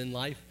changes in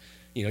life.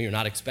 You're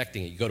not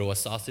expecting it. You go to a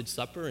sausage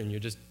supper and you're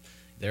just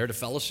there to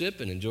fellowship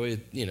and enjoy,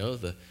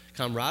 the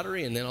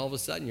camaraderie, and then all of a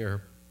sudden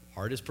your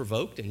heart is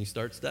provoked and you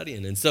start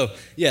studying. And so,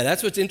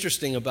 that's what's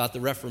interesting about the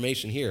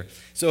Reformation here.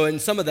 So,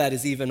 and some of that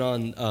is even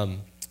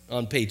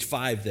on page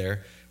 5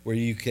 there, where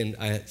you can,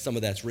 some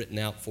of that's written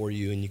out for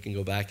you, and you can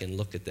go back and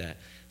look at that.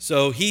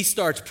 So he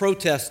starts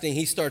protesting,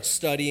 he starts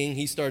studying,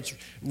 he starts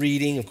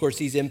reading. Of course,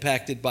 he's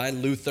impacted by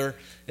Luther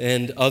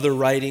and other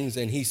writings,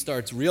 and he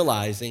starts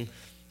realizing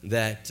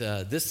that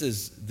this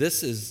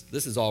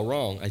is all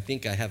wrong. I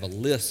think I have a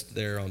list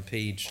there on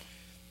page,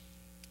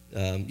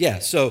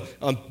 so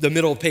on the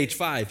middle of page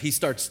 5, he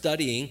starts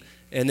studying,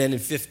 and then in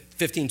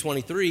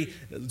 1523,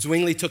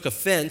 Zwingli took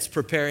offense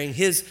preparing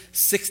his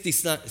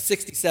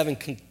 67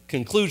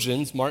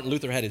 conclusions. Martin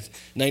Luther had his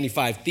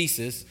 95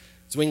 theses.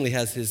 Zwingli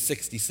has his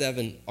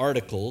 67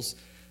 articles.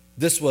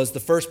 This was the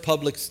first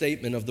public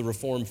statement of the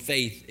Reformed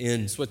faith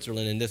in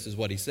Switzerland, and this is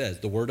what he says.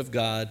 The Word of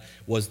God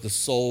was the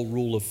sole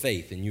rule of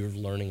faith, and you're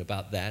learning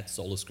about that,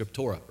 sola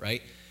scriptura,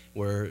 right?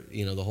 Where,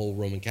 the whole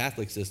Roman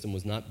Catholic system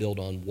was not built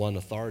on one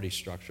authority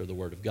structure, the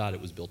Word of God.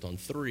 It was built on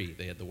 3.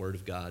 They had the Word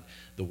of God,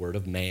 the Word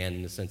of man,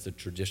 in the sense of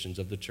traditions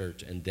of the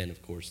church, and then,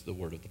 of course, the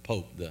Word of the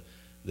Pope,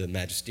 the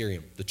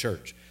magisterium, the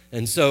church.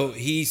 And so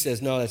he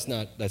says, no,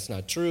 that's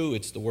not true.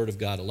 It's the Word of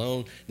God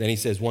alone. Then he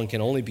says one can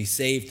only be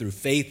saved through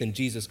faith in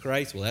Jesus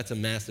Christ. Well, that's a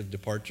massive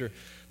departure.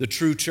 The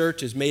true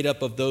church is made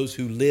up of those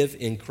who live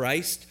in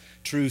Christ,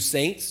 true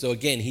saints. So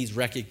again, he's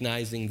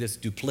recognizing this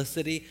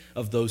duplicity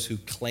of those who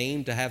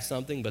claim to have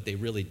something, but they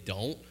really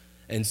don't.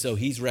 And so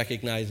he's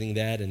recognizing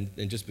that, and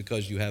just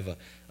because you have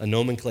a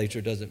nomenclature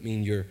doesn't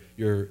mean you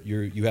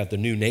have the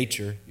new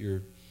nature.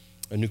 You're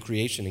a new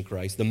creation in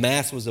Christ. The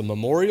Mass was a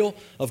memorial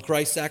of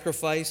Christ's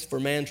sacrifice for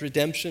man's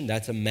redemption.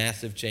 That's a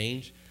massive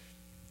change.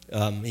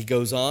 He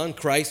goes on,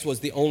 Christ was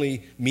the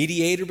only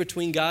mediator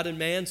between God and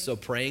man, so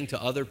praying to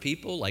other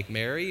people like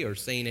Mary or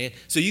St. Anne.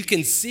 So you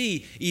can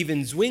see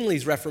even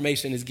Zwingli's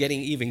Reformation is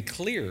getting even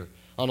clearer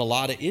on a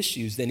lot of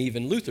issues than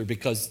even Luther,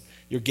 because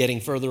you're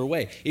getting further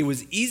away. It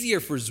was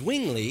easier for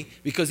Zwingli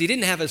because he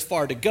didn't have as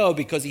far to go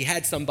because he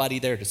had somebody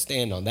there to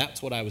stand on.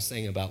 That's what I was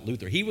saying about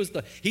Luther.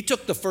 He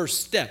took the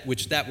first step,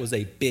 which that was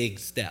a big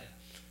step.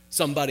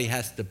 Somebody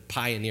has to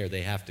pioneer,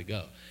 they have to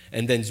go.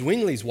 And then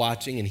Zwingli's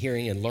watching and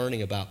hearing and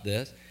learning about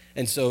this.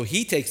 And so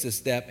he takes a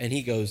step and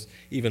he goes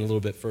even a little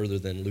bit further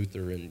than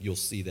Luther, and you'll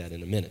see that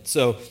in a minute.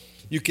 So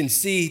you can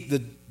see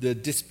the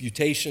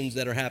disputations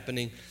that are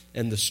happening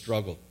and the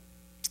struggle.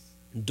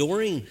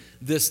 During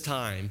this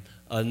time,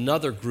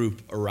 another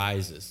group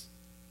arises,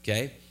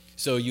 okay?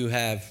 So you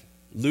have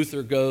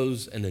Luther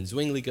goes and then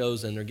Zwingli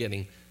goes, and they're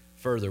getting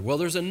further. Well,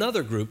 there's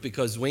another group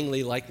because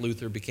Zwingli, like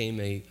Luther,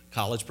 became a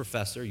college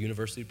professor,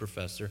 university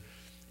professor,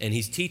 and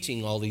he's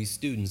teaching all these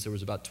students. There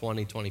was about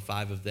 20,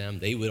 25 of them.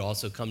 They would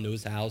also come to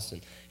his house,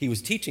 and he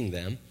was teaching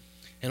them.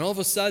 And all of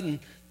a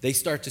sudden, they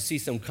start to see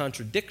some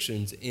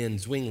contradictions in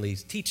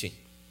Zwingli's teaching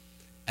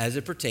as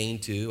it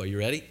pertained to, are you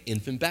ready?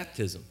 Infant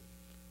baptism.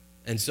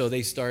 And so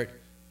they start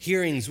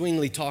hearing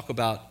Zwingli talk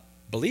about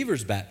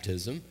believer's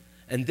baptism,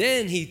 and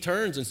then he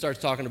turns and starts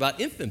talking about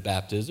infant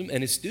baptism,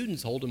 and his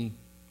students hold him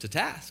to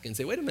task and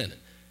say, wait a minute,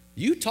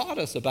 you taught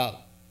us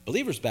about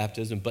believer's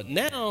baptism, but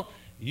now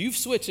you've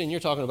switched and you're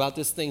talking about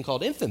this thing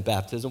called infant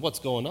baptism. What's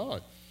going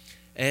on?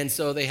 And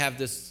so they have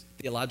this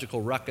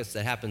theological ruckus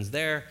that happens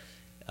there.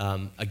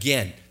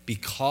 Again,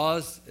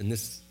 because, and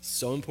this is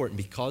so important,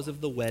 because of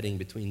the wedding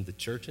between the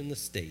church and the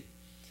state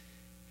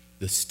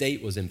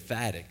was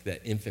emphatic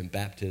that infant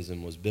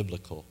baptism was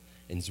biblical.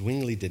 And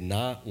Zwingli did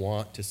not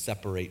want to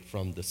separate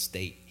from the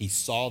state. He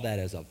saw that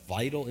as a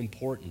vital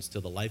importance to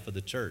the life of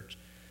the church.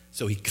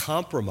 So he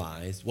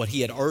compromised what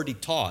he had already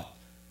taught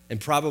and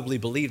probably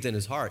believed in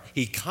his heart.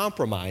 He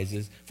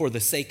compromises for the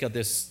sake of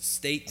this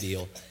state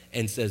deal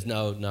and says,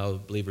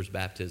 no, believer's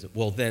baptism.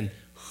 Well, then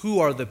who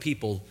are the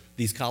people,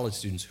 these college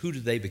students, who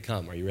do they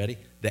become? Are you ready?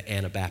 The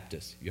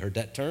Anabaptists. You heard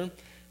that term?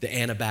 The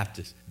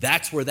Anabaptists.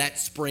 That's where that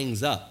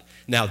springs up.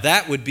 Now,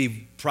 that would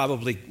be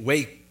probably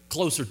way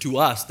closer to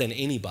us than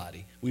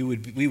anybody. We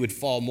would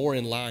fall more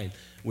in line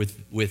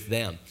with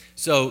them.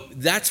 So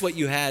that's what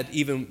you had.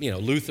 Even,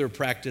 Luther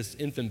practiced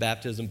infant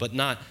baptism, but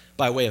not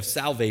by way of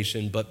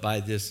salvation, but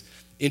by this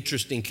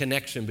interesting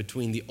connection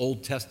between the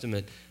Old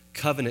Testament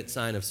covenant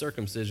sign of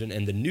circumcision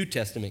and the New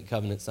Testament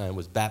covenant sign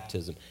was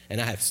baptism. And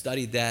I have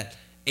studied that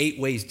 8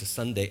 ways to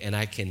Sunday, and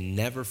I can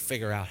never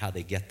figure out how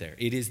they get there.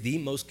 It is the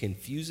most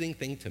confusing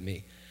thing to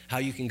me, how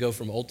you can go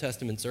from Old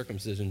Testament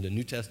circumcision to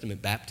New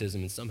Testament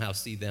baptism and somehow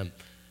see them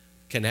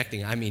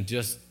connecting. I mean,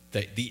 just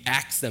the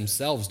acts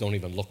themselves don't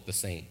even look the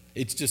same.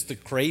 It's just the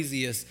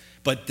craziest.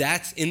 But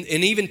that's, and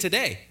even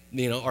today,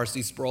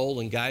 R.C.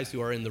 Sproul and guys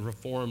who are in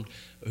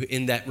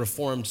that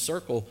Reformed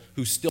circle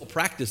who still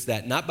practice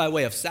that, not by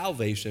way of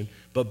salvation,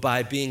 but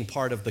by being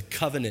part of the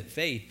covenant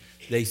faith.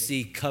 They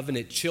see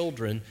covenant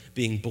children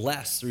being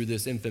blessed through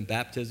this infant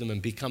baptism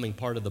and becoming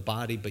part of the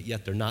body, but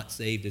yet they're not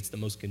saved. It's the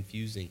most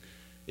confusing.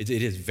 It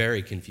is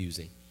very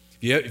confusing.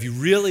 If you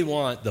really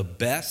want the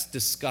best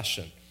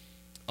discussion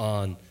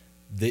on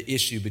the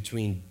issue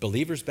between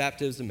believer's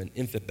baptism and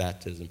infant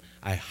baptism,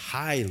 I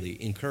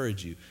highly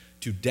encourage you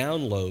to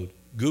download,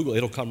 Google,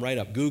 it'll come right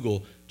up,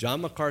 Google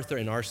John MacArthur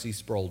and R.C.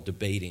 Sproul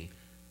debating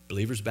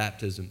believer's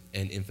baptism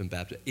and infant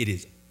baptism. It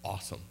is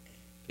awesome.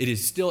 It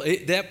is still,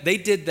 they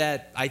did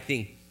that, I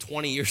think,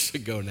 20 years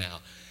ago now,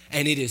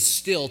 and it is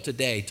still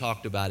today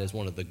talked about as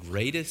one of the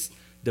greatest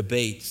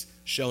debates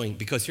showing,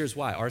 because here's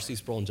why, R.C.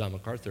 Sproul and John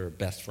MacArthur are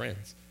best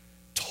friends.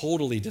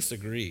 Totally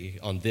disagree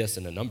on this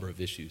and a number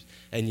of issues,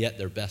 and yet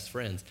they're best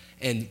friends.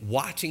 And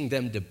watching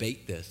them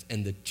debate this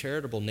and the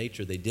charitable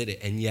nature they did it,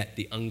 and yet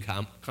the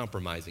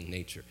uncompromising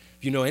nature.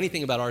 If you know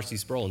anything about R.C.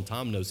 Sproul, and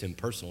Tom knows him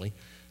personally,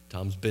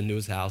 Tom's been to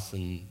his house,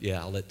 and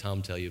yeah, I'll let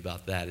Tom tell you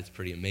about that. It's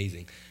pretty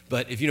amazing.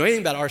 But if you know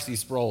anything about R.C.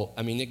 Sproul,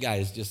 I mean, the guy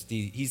is just,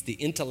 he's the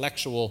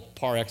intellectual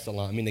par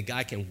excellence. I mean, the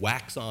guy can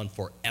wax on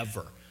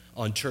forever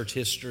on church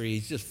history.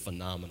 He's just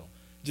phenomenal.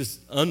 Just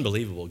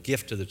unbelievable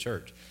gift to the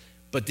church.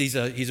 But he's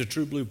a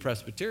true blue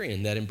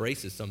Presbyterian that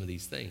embraces some of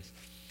these things.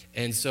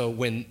 And so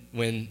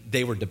when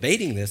they were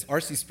debating this,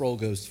 R.C. Sproul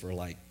goes for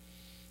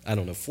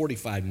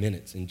 45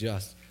 minutes and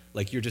just,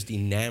 you're just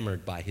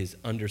enamored by his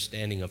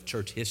understanding of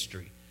church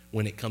history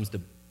when it comes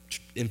to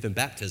infant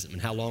baptism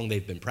and how long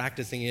they've been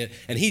practicing it.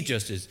 And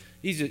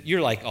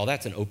you're like, oh,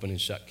 that's an open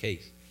and shut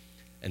case.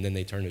 And then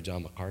they turn to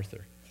John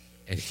MacArthur,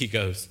 and he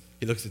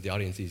looks at the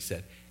audience, and he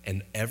said,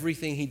 and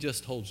everything he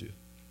just told you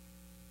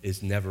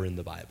is never in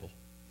the Bible.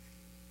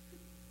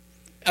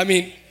 I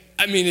mean,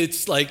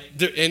 it's like,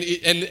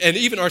 and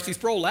even R.C.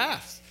 Sproul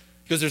laughs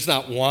because there's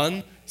not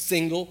one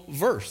single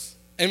verse.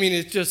 I mean,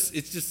 it's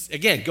just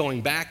again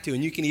going back to,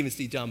 and you can even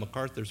see John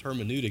MacArthur's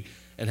hermeneutic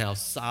and how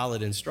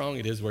solid and strong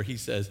it is, where he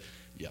says,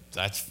 "Yep,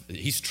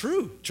 he's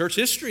true. Church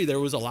history,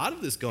 there was a lot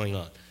of this going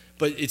on,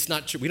 but it's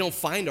not true. We don't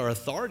find our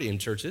authority in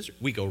church history.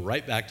 We go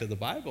right back to the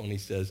Bible." And he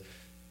says,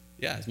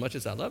 "Yeah, as much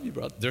as I love you,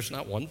 brother, there's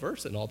not one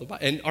verse in all the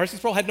Bible." And R.C.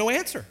 Sproul had no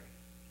answer.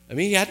 I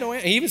mean,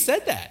 he even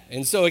said that.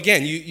 And so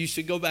again, you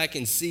should go back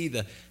and see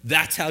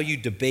that's how you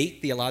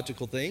debate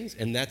theological things,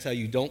 and that's how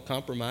you don't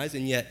compromise,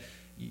 and yet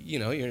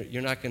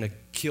you're not going to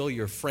kill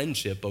your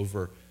friendship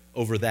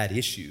over that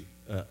issue.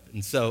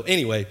 And so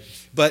anyway,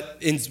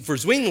 but for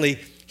Zwingli,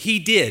 he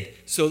did.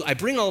 So I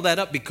bring all that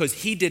up because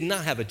he did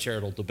not have a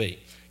charitable debate.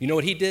 You know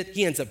what he did?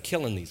 He ends up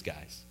killing these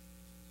guys.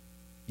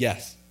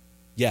 Yes.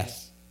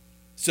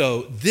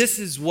 So this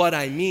is what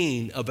I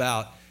mean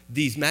about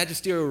these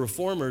magisterial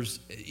reformers,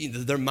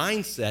 their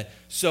mindset.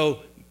 So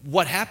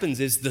what happens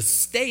is the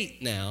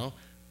state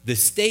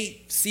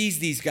sees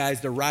these guys,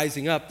 they're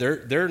rising up.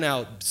 They're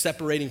now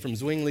separating from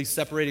Zwingli,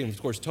 separating,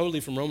 of course, totally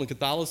from Roman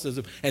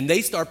Catholicism, and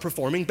they start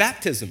performing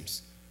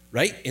baptisms,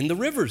 right, in the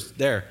rivers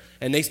there.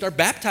 And they start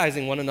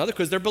baptizing one another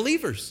because they're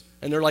believers.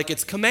 And they're like,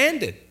 it's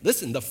commanded.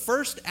 Listen, the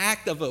first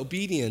act of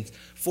obedience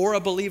for a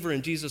believer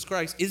in Jesus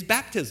Christ is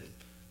baptism.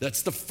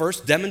 That's the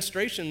first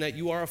demonstration that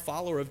you are a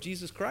follower of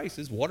Jesus Christ,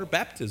 is water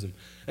baptism.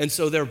 And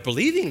so they're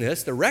believing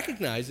this, they're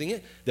recognizing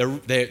it.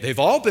 They've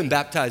all been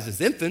baptized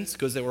as infants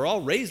because they were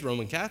all raised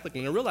Roman Catholic,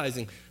 and they're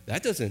realizing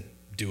that doesn't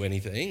do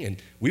anything,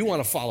 and we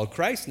want to follow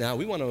Christ now.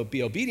 We want to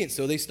be obedient,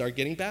 so they start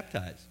getting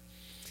baptized.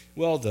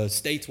 Well, the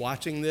state's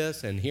watching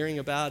this and hearing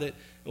about it.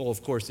 Well,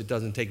 of course, it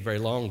doesn't take very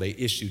long. They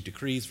issue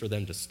decrees for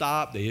them to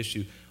stop. They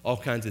issue all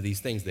kinds of these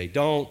things they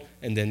don't,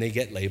 and then they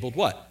get labeled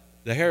what?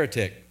 The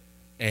heretic.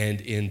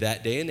 And in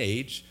that day and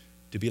age,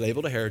 to be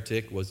labeled a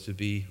heretic was to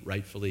be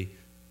rightfully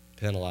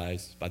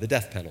penalized by the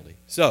death penalty.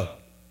 So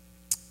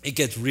it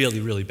gets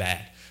really, really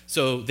bad.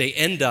 So they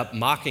end up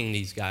mocking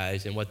these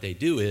guys, and what they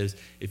do is,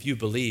 if you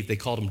believe, they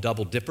called them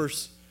double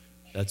dippers.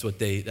 That's what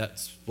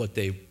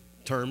they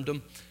termed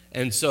them.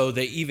 And so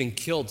they even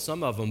killed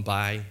some of them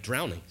by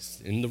drowning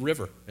in the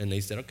river. And they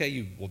said, okay,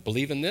 you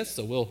believe in this,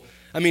 so we'll.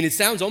 I mean, it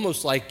sounds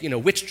almost like,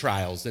 witch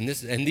trials. And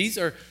these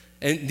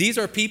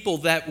are people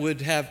that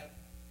would have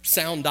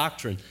sound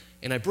doctrine.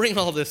 And I bring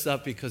all this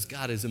up because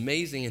God is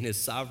amazing in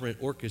his sovereign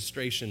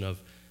orchestration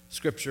of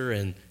Scripture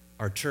and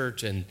our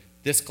church and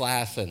this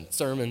class and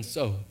sermons.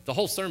 So the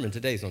whole sermon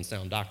today is on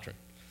sound doctrine.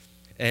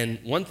 And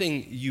one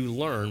thing you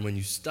learn when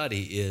you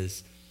study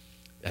is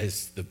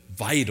the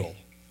vital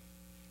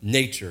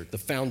nature, the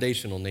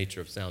foundational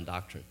nature of sound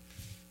doctrine.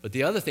 But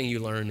the other thing you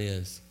learn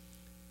is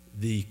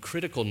the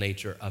critical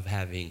nature of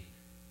having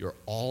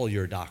all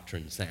your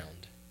doctrine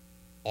sound,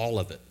 all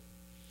of it.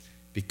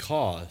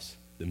 Because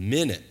the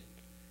minute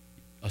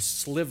a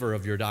sliver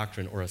of your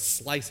doctrine or a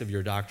slice of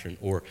your doctrine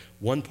or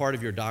one part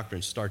of your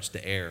doctrine starts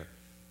to err,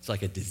 it's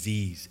like a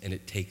disease and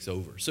it takes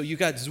over. So you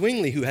got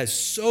Zwingli, who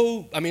has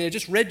I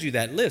just read you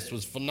that list,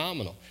 was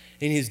phenomenal.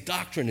 And his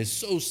doctrine is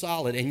so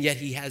solid, and yet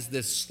he has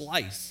this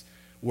slice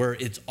where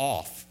it's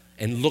off.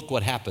 And look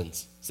what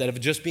happens. Instead of it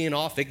just being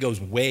off, it goes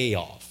way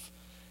off.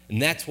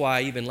 And that's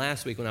why even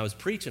last week when I was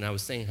preaching, I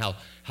was saying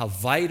how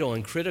vital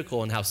and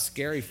critical and how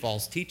scary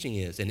false teaching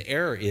is and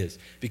error is,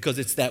 because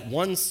it's that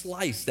one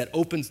slice that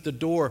opens the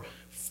door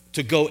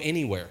to go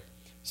anywhere.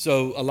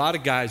 So a lot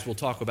of guys will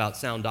talk about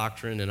sound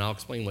doctrine, and I'll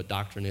explain what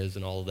doctrine is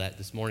and all of that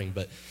this morning,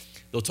 but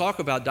they'll talk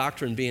about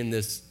doctrine being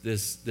this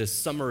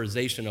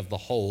summarization of the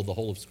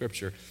whole of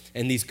Scripture,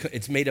 and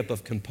it's made up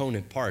of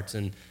component parts.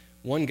 And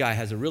one guy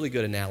has a really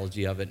good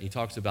analogy of it, and he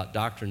talks about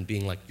doctrine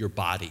being like your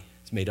body.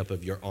 It's made up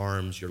of your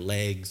arms, your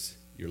head,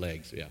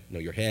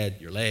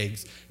 your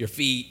legs, your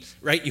feet,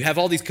 right? You have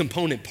all these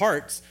component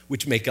parts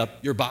which make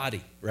up your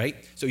body, right?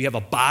 So you have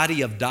a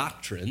body of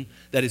doctrine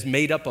that is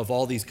made up of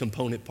all these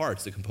component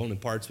parts. The component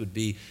parts would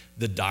be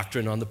the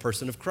doctrine on the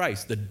person of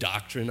Christ, the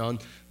doctrine on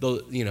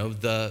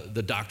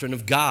the doctrine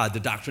of God, the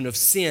doctrine of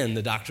sin,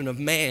 the doctrine of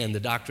man, the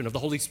doctrine of the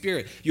Holy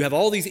Spirit. You have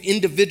all these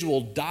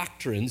individual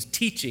doctrines,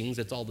 teachings,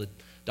 that's all that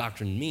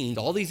doctrine means,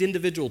 all these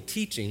individual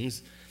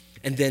teachings,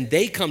 and then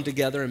they come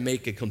together and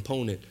make a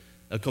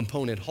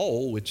component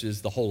whole, which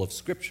is the whole of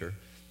Scripture.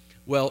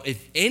 Well,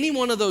 if any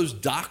one of those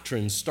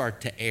doctrines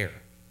start to err,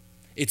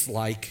 it's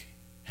like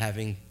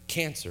having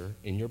cancer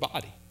in your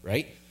body,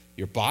 right?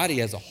 Your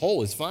body as a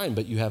whole is fine,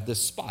 but you have this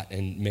spot,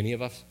 and many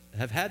of us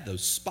have had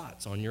those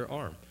spots on your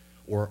arm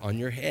or on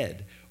your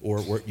head,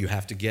 or where you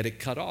have to get it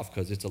cut off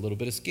because it's a little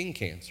bit of skin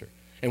cancer.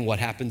 And what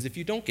happens if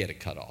you don't get it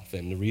cut off?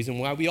 And the reason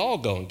why we all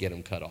go and get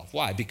them cut off.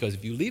 Why? Because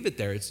if you leave it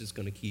there, it's just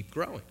going to keep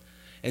growing.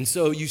 And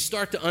so you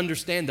start to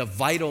understand the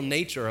vital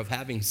nature of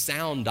having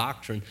sound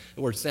doctrine.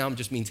 The word sound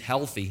just means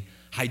healthy,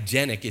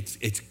 hygienic.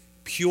 It's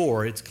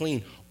pure, it's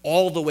clean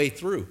all the way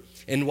through.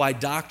 And why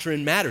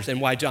doctrine matters, and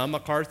why John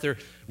MacArthur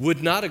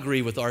would not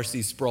agree with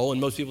R.C. Sproul.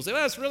 And most people say,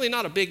 well, it's really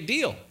not a big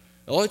deal.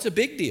 Oh, it's a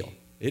big deal.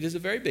 It is a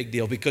very big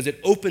deal because it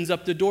opens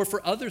up the door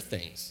for other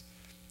things.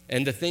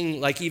 And the thing,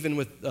 like even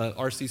with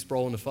R.C.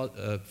 Sproul and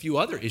a few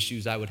other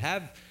issues I would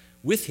have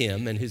with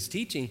him and his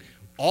teaching,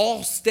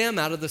 all stem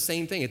out of the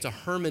same thing. It's a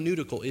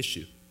hermeneutical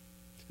issue.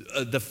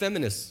 The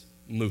feminist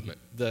movement,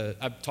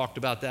 I've talked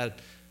about that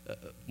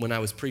when I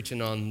was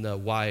preaching on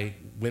why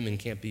women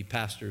can't be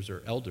pastors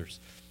or elders.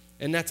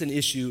 And that's an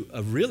issue,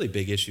 a really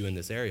big issue in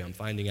this area. I'm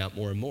finding out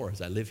more and more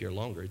as I live here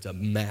longer. It's a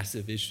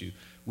massive issue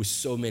with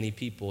so many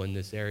people in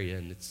this area,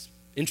 and it's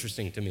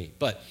interesting to me.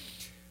 But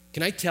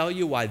can I tell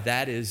you why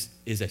that is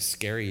a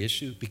scary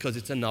issue? Because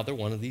it's another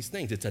one of these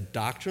things. It's a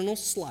doctrinal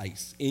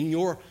slice in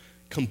your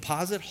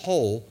composite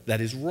whole that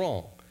is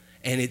wrong.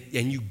 And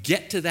you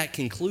get to that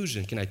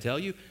conclusion, can I tell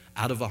you,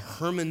 out of a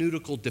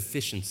hermeneutical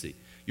deficiency.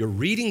 You're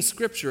reading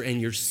Scripture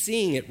and you're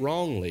seeing it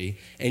wrongly,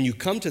 and you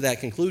come to that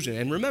conclusion.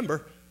 And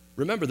remember,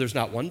 there's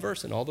not one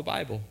verse in all the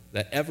Bible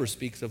that ever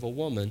speaks of a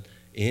woman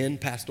in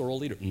pastoral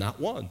leadership. Not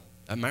one.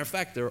 As a matter of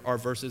fact, there are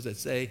verses that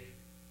say,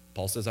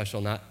 Paul says, I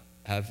shall not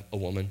have a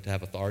woman to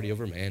have authority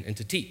over man and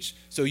to teach.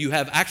 So you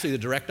have actually the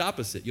direct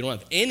opposite. You don't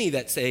have any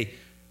that say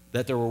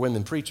that there were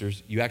women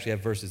preachers. You actually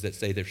have verses that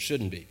say there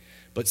shouldn't be.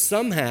 But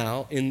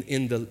somehow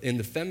in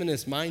the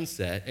feminist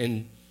mindset,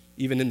 and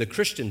even in the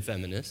Christian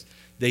feminists,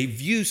 they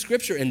view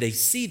Scripture and they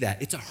see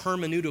that. It's a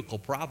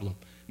hermeneutical problem,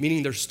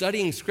 meaning they're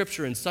studying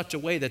Scripture in such a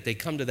way that they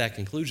come to that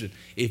conclusion.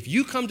 If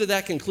you come to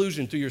that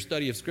conclusion through your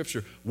study of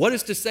Scripture, what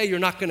is to say you're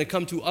not going to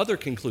come to other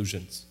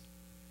conclusions?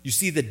 You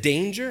see the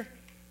danger?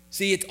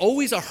 See, it's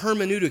always a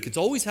hermeneutic. It's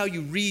always how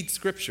you read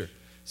Scripture.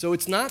 So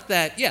it's not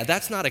that,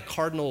 that's not a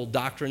cardinal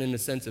doctrine in the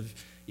sense of,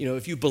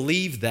 if you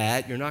believe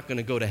that, you're not going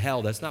to go to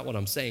hell. That's not what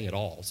I'm saying at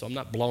all. So I'm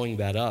not blowing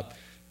that up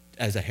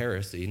as a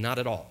heresy, not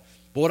at all.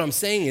 But what I'm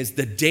saying is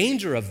the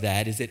danger of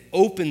that is it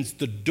opens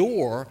the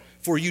door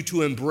for you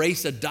to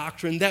embrace a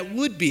doctrine that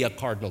would be a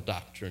cardinal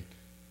doctrine.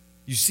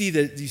 You see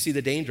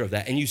the danger of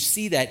that. And you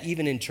see that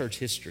even in church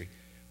history,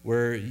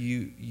 where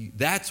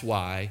that's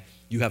why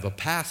you have a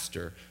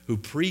pastor who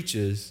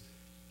preaches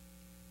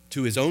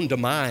to his own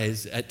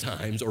demise at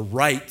times, or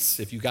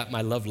writes, if you got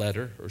my love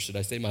letter, or should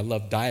I say my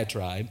love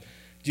diatribe,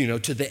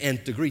 to the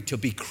nth degree, to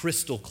be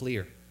crystal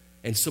clear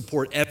and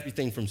support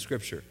everything from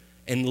Scripture,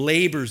 and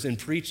labors in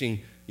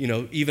preaching,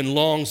 even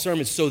long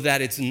sermons so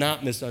that it's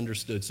not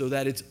misunderstood, so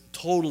that it's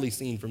totally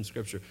seen from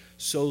Scripture,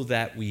 so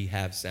that we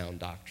have sound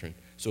doctrine,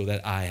 so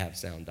that I have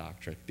sound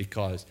doctrine,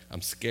 because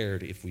I'm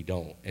scared if we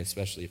don't,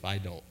 especially if I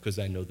don't, because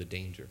I know the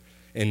danger.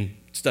 And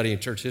studying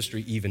church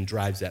history even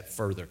drives that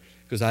further,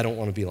 because I don't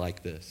want to be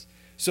like this.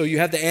 So you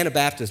have the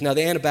Anabaptists. Now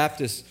the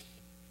Anabaptists,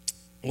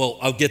 well,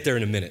 I'll get there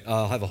in a minute.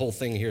 I'll have a whole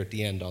thing here at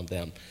the end on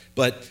them.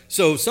 But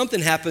so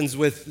something happens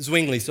with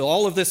Zwingli. So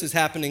all of this is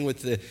happening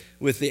with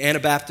the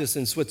Anabaptists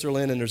in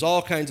Switzerland, and there's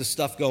all kinds of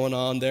stuff going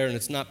on there, and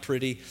it's not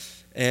pretty.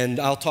 And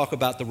I'll talk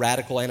about the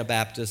radical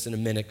Anabaptists in a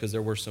minute, because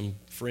there were some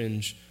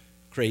fringe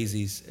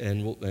crazies,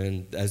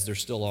 and as there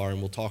still are, and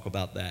we'll talk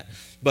about that.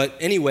 But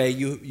anyway,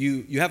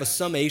 you have a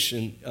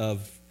summation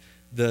of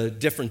the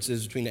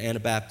differences between the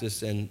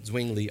Anabaptists and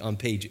Zwingli on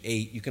page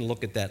 8. You can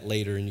look at that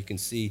later, and you can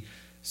see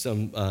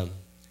some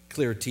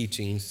clear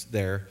teachings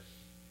there.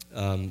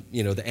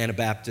 The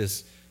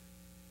Anabaptists,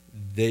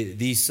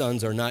 these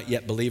sons are not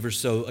yet believers.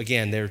 So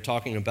again, they're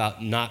talking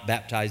about not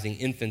baptizing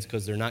infants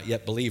because they're not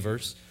yet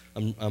believers.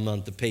 I'm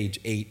on the page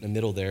 8 in the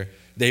middle there.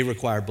 They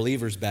require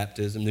believers'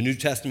 baptism. The New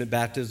Testament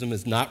baptism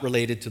is not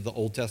related to the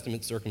Old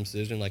Testament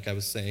circumcision, like I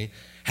was saying.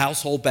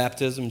 Household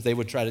baptisms, they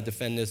would try to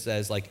defend this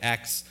as like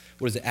Acts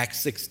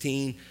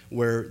 16,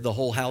 where the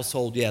whole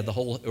household,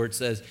 where it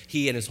says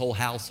he and his whole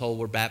household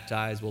were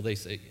baptized. Well, they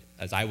say,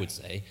 as I would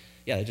say,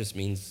 it just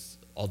means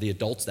all the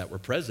adults that were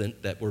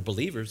present that were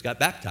believers got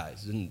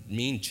baptized. It didn't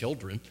mean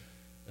children.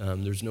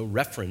 There's no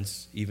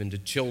reference even to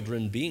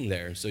children being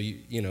there. So,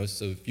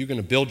 so if you're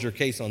going to build your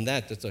case on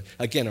that, that's,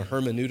 again, a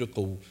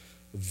hermeneutical,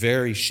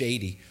 very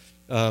shady.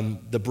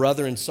 The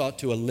brethren sought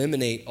to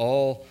eliminate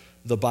all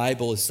the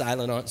Bible is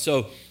silent on.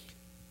 So,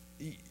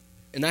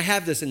 and I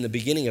have this in the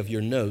beginning of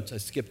your notes. I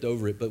skipped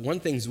over it. But one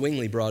thing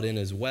Zwingli brought in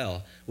as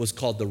well was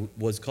called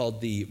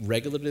the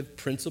regulative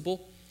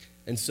principle.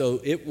 And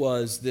so it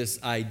was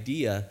this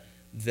idea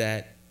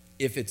that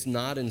if it's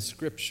not in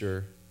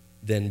Scripture,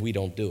 then we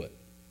don't do it.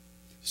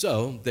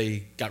 So they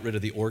got rid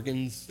of the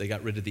organs, they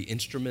got rid of the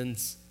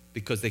instruments,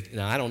 because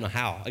now I don't know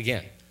how.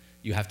 Again,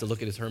 you have to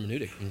look at his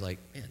hermeneutic and you're like,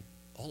 man,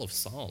 all of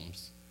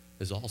Psalms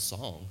is all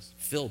songs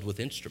filled with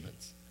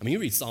instruments. I mean, you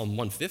read Psalm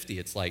 150,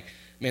 it's like,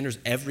 man, there's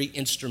every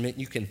instrument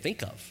you can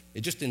think of.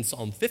 It's just in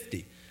Psalm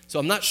 50. So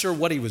I'm not sure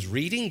what he was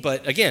reading,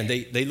 but again,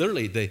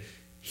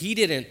 he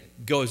didn't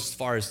go as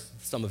far as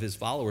some of his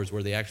followers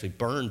where they actually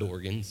burned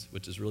organs,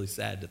 which is really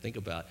sad to think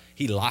about.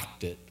 He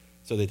locked it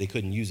so that they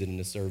couldn't use it in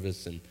the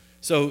service. And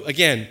so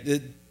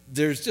again,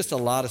 there's just a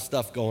lot of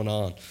stuff going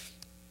on.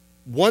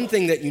 One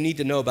thing that you need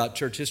to know about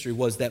church history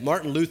was that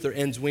Martin Luther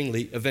and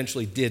Zwingli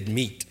eventually did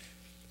meet.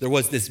 There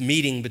was this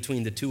meeting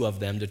between the two of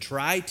them to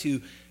try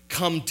to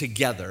come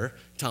together.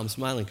 Tom's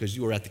smiling because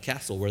you were at the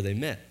castle where they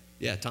met.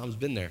 Yeah, Tom's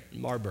been there in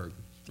Marburg,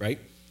 right?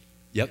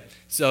 Yep.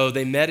 So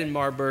they met in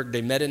Marburg.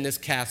 They met in this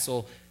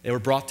castle. They were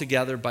brought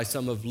together by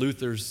some of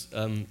Luther's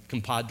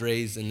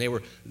compadres, and they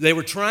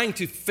were trying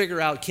to figure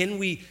out, can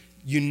we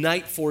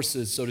unite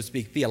forces, so to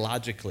speak,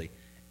 theologically,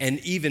 and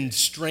even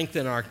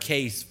strengthen our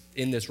case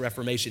in this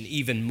Reformation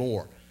even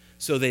more.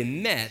 So they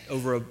met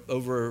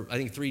over I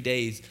think 3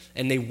 days,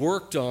 and they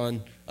worked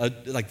on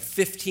like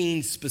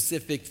 15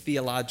 specific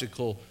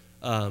theological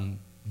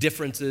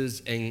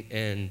differences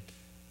and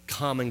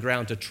common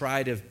ground to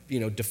try to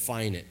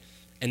define it.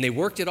 And they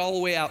worked it all the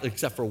way out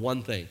except for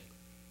one thing.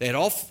 They had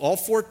all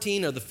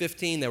 14 of the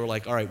 15. They were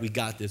like, all right, we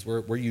got this.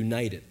 We're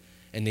united.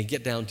 And they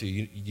get down to,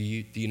 do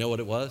you know what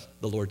it was?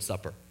 The Lord's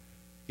Supper.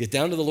 get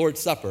down to the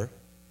Lord's Supper.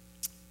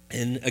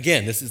 And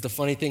again, this is the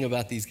funny thing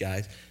about these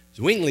guys.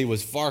 Zwingli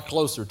was far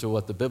closer to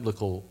what the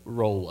biblical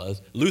role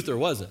was. Luther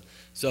wasn't.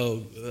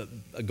 So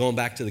going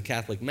back to the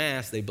Catholic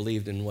Mass, they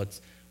believed in what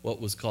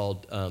was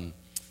called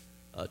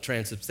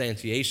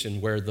transubstantiation,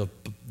 where the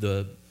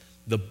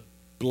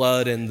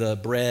blood and the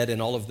bread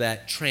and all of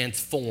that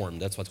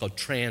transformed. That's what's called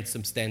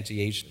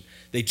transubstantiation.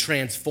 They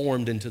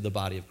transformed into the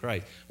body of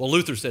Christ. Well,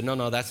 Luther said,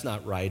 no, that's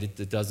not right.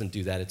 It doesn't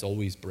do that. It's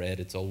always bread.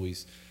 It's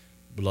always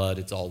blood.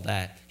 It's all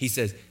that. He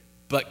says,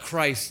 but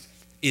Christ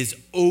is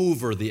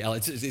over the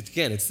elements.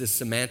 Again, it's this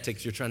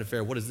semantics you're trying to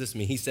figure out. What does this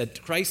mean? He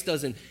said Christ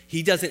doesn't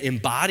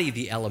embody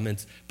the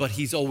elements, but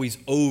he's always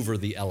over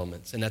the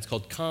elements. And that's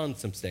called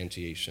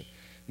consubstantiation,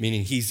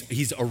 meaning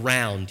he's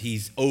around,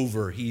 he's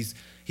over, he's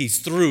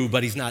through,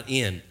 but he's not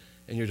in.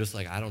 And you're just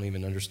like, I don't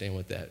even understand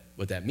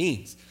what that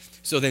means.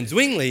 So then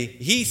Zwingli,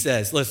 he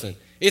says, listen,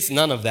 it's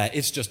none of that.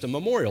 It's just a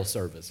memorial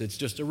service. It's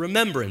just a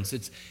remembrance.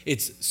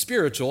 It's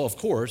spiritual, of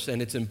course,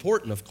 and it's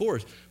important, of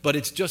course, but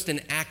it's just an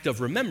act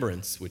of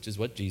remembrance, which is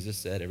what Jesus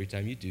said. Every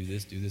time you do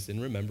this in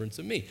remembrance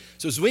of me.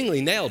 So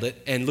Zwingli nailed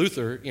it, and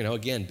Luther,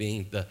 again,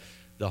 being the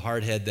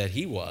hardhead that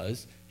he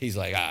was, he's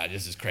like,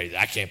 this is crazy.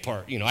 I can't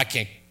I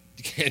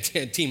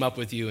can't team up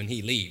with you, and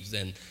he leaves.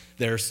 And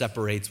there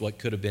separates what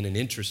could have been an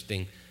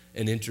interesting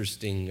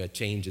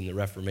change in the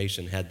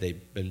Reformation had they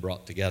been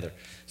brought together.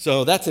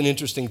 So that's an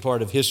interesting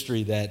part of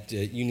history that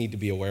you need to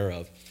be aware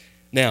of.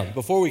 Now,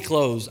 before we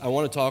close, I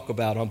want to talk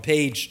about on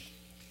page,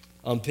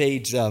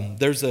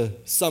 there's a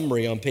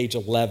summary on page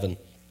 11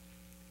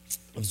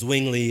 of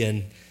Zwingli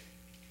and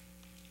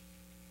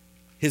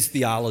his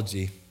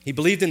theology. He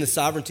believed in the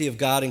sovereignty of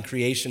God in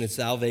creation and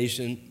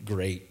salvation.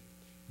 Great,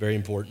 very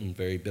important,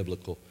 very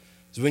biblical.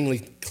 Zwingli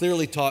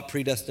clearly taught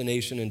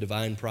predestination and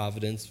divine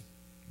providence.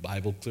 The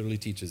Bible clearly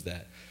teaches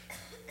that.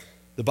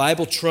 The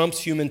Bible trumps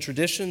human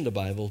tradition. The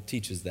Bible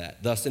teaches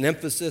that. Thus, an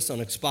emphasis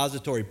on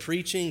expository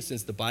preaching,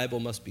 since the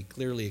Bible must be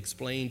clearly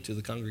explained to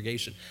the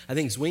congregation. I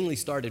think Zwingli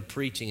started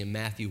preaching in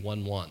Matthew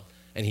 1:1,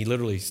 and he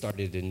literally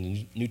started in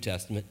the New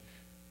Testament.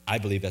 I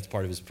believe that's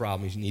part of his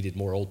problem. He needed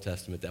more Old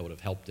Testament that would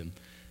have helped him.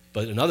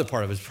 But another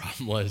part of his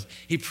problem was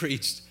he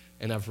preached,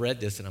 and I've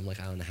read this, and I'm like,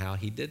 I don't know how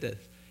he did this.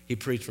 He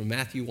preached from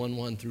Matthew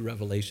 1:1 through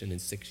Revelation in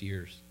 6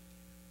 years.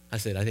 I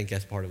said, I think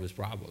that's part of his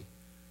problem,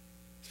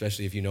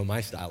 especially if you know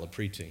my style of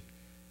preaching.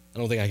 I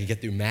don't think I could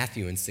get through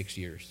Matthew in 6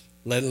 years,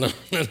 let alone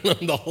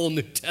the whole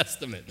New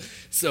Testament.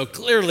 So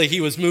clearly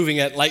he was moving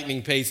at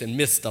lightning pace and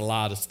missed a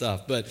lot of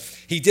stuff. But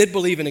he did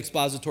believe in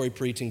expository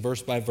preaching,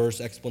 verse by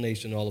verse,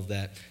 explanation, all of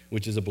that,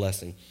 which is a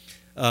blessing.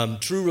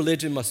 True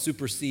religion must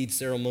supersede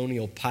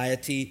ceremonial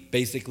piety.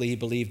 Basically, he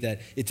believed that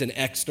it's an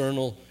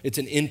internal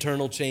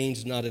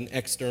change, not an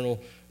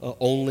external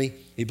only.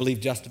 He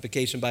believed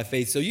justification by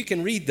faith. So you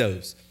can read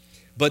those.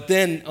 But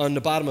then on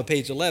the bottom of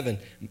page 11,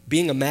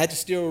 being a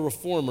magisterial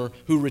reformer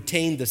who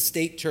retained the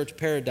state church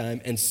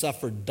paradigm and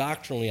suffered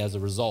doctrinally as a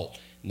result.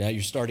 Now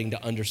you're starting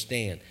to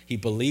understand. He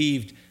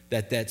believed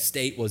that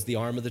state was the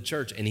arm of the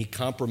church, and he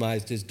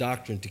compromised his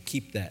doctrine to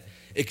keep that.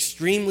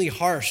 Extremely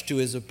harsh to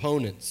his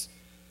opponents,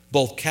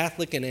 both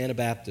Catholic and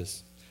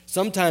Anabaptist,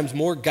 sometimes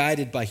more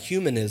guided by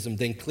humanism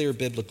than clear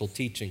biblical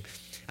teaching.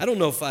 I don't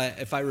know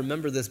if I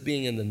remember this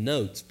being in the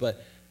notes,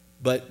 but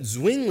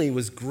Zwingli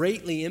was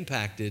greatly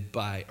impacted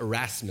by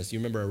Erasmus. You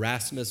remember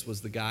Erasmus was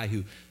the guy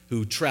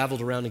who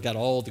traveled around and got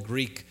all the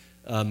Greek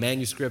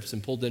manuscripts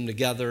and pulled them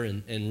together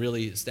and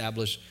really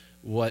established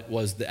what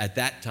was, at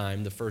that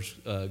time, the first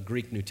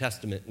Greek New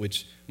Testament,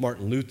 which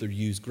Martin Luther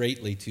used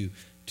greatly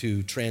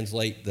to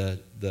translate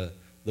the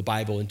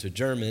Bible into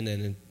German,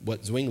 and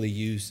what Zwingli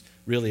used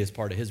really as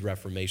part of his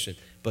Reformation.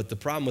 But the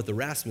problem with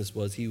Erasmus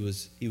was he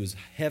was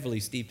heavily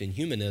steeped in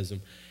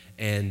humanism,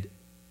 and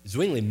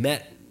Zwingli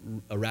met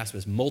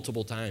Erasmus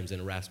multiple times in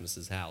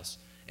Erasmus's house,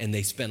 and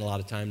they spent a lot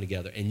of time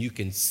together. And you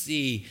can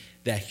see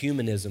that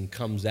humanism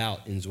comes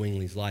out in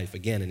Zwingli's life.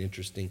 Again, an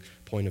interesting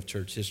point of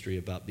church history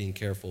about being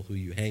careful who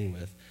you hang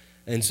with.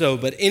 And so,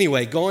 but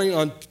anyway, going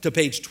on to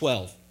page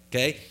 12,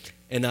 okay?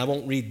 And I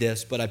won't read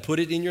this, but I put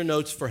it in your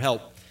notes for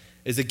help,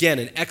 is again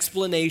an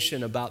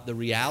explanation about the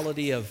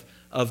reality of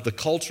the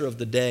culture of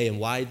the day and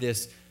why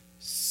this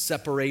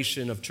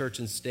separation of church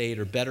and state,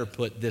 or better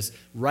put, this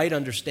right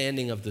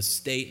understanding of the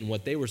state and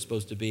what they were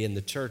supposed to be, and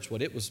the church,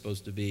 what it was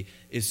supposed to be,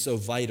 is so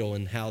vital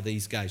in how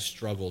these guys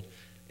struggled.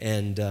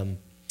 And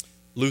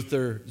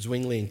Luther,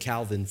 Zwingli, and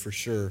Calvin, for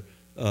sure,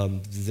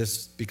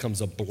 this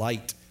becomes a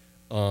blight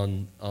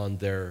on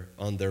their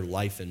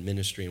life and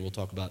ministry, and we'll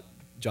talk about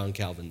John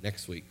Calvin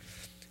next week.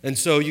 And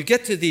so you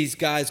get to these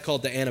guys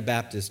called the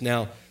Anabaptists.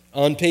 Now,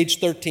 on page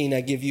 13,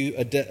 I give you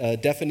a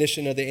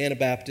definition of the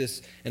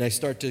Anabaptists, and I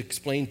start to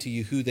explain to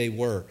you who they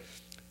were.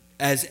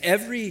 As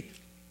every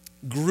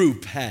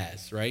group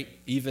has, right,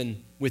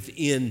 even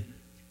within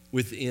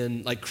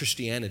like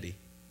Christianity,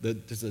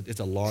 it's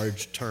a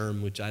large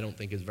term, which I don't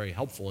think is very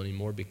helpful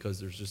anymore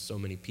because there's just so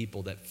many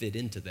people that fit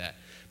into that.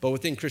 But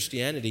within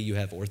Christianity, you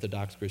have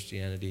Orthodox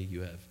Christianity,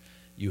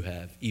 you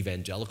have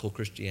evangelical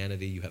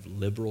Christianity, you have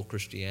liberal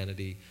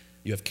Christianity,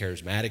 You have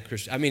charismatic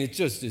Christians. I mean, it's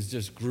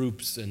just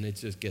groups, and it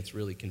just gets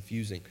really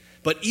confusing.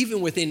 But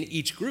even within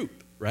each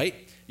group,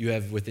 right? You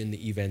have within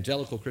the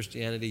evangelical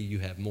Christianity, you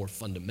have more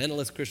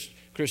fundamentalist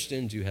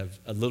Christians. You have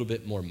a little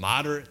bit more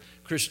moderate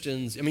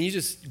Christians. I mean, you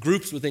just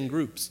groups within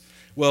groups.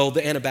 Well,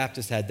 the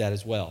Anabaptists had that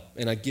as well.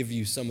 And I give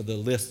you some of the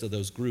list of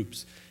those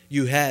groups.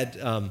 You had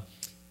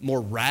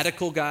more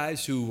radical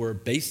guys who were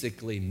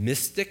basically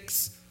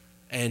mystics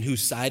and who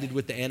sided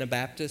with the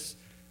Anabaptists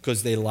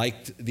because they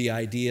liked the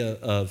idea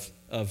of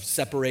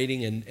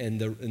separating and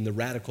the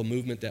radical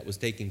movement that was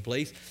taking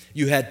place.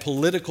 You had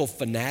political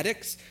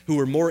fanatics who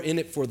were more in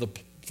it for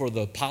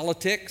the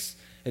politics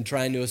and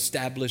trying to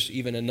establish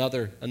even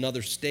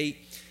another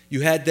state.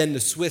 You had then the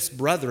Swiss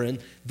Brethren.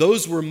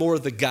 Those were more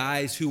the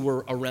guys who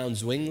were around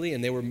Zwingli,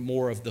 and they were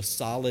more of the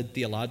solid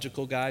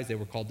theological guys. They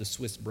were called the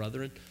Swiss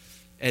Brethren.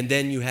 And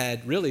then you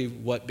had really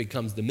what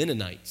becomes the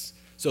Mennonites.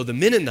 So the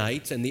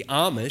Mennonites and the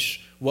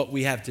Amish, what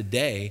we have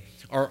today,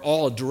 are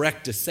all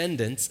direct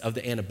descendants of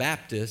the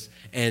Anabaptists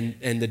and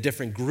the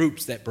different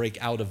groups that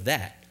break out of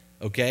that,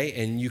 okay?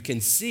 And you can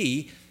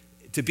see,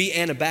 to be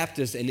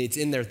Anabaptist, and it's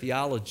in their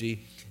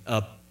theology,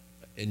 and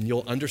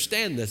you'll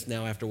understand this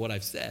now after what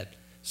I've said.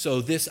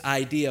 So this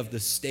idea of the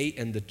state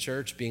and the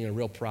church being a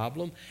real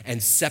problem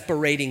and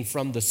separating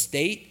from the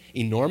state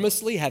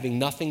enormously, having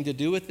nothing to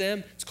do with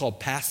them, it's called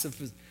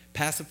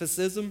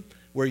pacifism,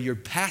 where you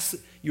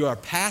are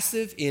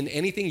passive in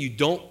anything. You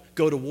don't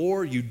go to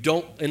war. You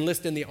don't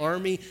enlist in the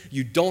army.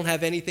 You don't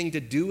have anything to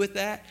do with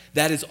that.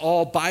 That is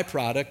all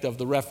byproduct of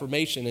the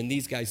Reformation and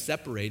these guys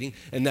separating.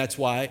 And that's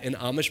why an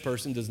Amish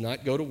person does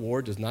not go to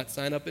war, does not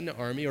sign up in the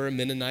army, or a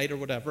Mennonite or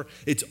whatever.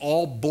 It's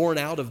all born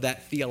out of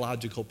that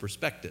theological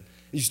perspective.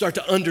 You start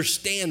to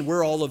understand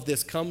where all of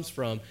this comes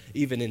from,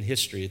 even in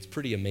history. It's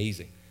pretty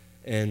amazing.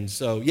 And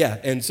so,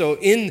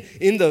 in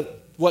the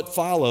what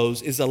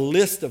follows is a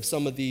list of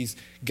some of these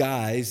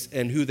guys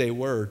and who they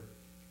were.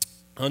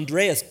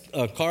 Andreas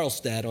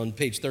Karlstadt on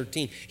page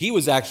 13, he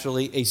was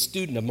actually a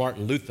student of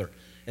Martin Luther.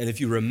 And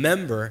if you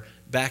remember,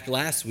 back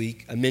last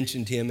week, I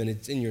mentioned him, and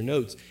it's in your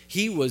notes.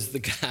 He was the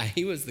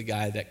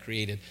guy that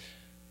created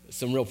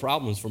some real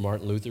problems for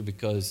Martin Luther,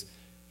 because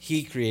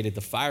he created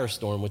the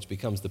firestorm, which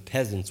becomes the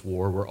Peasants'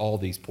 War, where all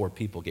these poor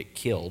people get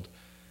killed.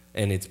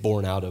 And it's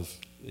born out of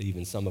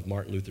even some of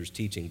Martin Luther's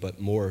teaching, but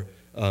more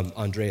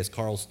Andreas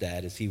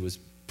Karlstadt, as he was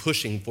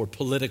pushing for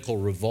political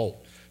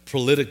revolt,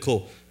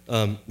 political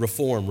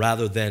reform,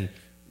 rather than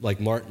like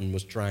Martin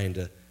was trying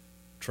to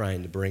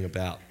bring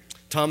about.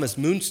 Thomas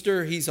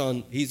Münster, he's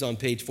on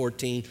page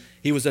 14.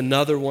 He was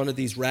another one of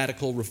these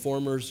radical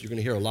reformers. You're going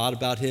to hear a lot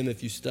about him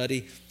if you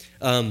study.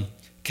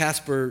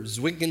 Caspar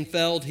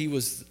Zwingenfeld, he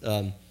was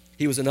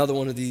another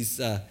one of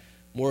these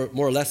more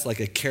or less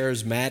like a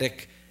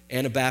charismatic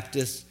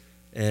Anabaptist,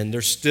 and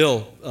they're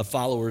still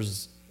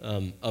followers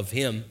of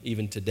him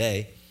even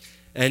today.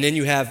 And then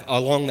you have,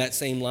 along that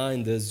same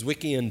line, the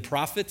Zwickian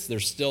prophets. They're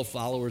still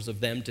followers of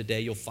them today.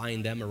 You'll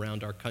find them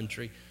around our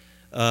country.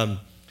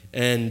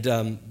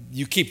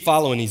 You keep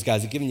following these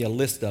guys. I'm giving you a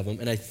list of them.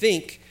 And I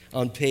think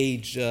on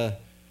page,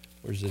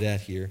 where's it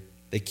at here?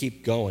 They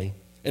keep going.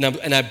 And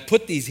I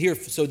put these here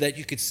so that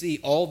you could see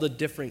all the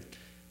different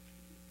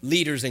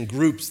leaders and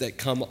groups that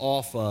come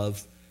off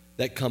of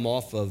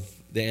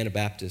the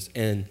Anabaptists.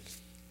 And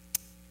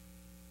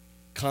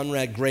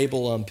Conrad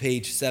Grebel on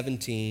page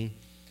 17,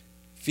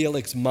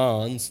 Felix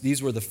Mons,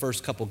 these were the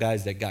first couple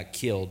guys that got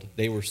killed.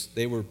 They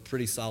were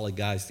pretty solid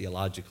guys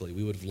theologically.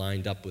 We would have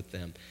lined up with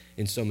them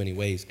in so many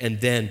ways. And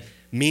then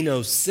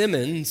Menno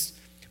Simons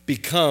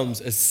becomes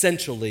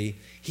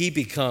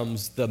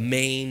the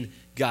main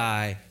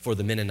guy for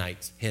the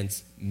Mennonites,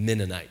 hence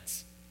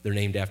Mennonites. They're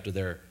named after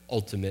their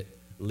ultimate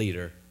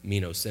leader,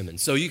 Menno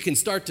Simons. So you can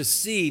start to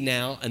see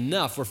now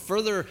enough.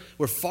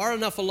 We're far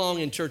enough along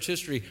in church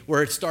history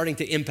where it's starting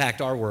to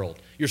impact our world.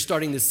 You're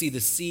starting to see the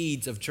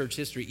seeds of church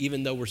history,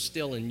 even though we're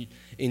still in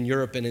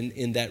Europe and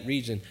in that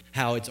region,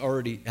 how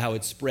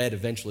it's spread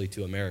eventually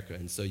to America.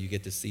 And so you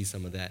get to see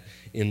some of that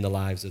in the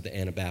lives of the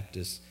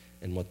Anabaptists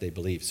and what they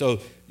believe. So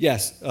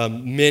yes,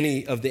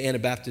 many of the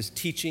Anabaptist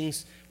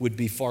teachings would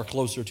be far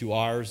closer to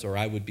ours, or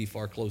I would be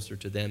far closer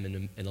to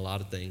them in a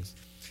lot of things.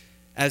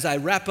 As I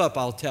wrap up,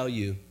 I'll tell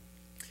you,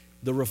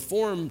 the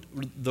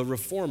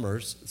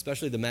reformers,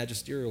 especially the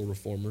magisterial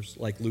reformers,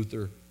 like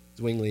Luther,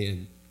 Zwingli,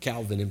 and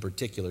Calvin in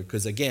particular,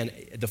 because again,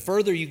 the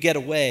further you get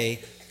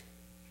away,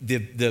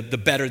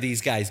 the better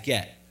these guys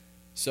get.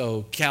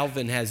 So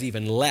Calvin has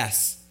even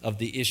less of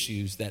the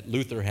issues that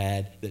Luther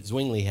had, that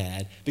Zwingli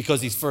had,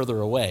 because he's further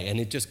away, and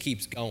it just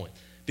keeps going,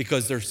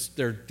 because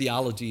their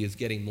theology is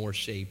getting more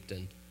shaped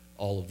and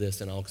all of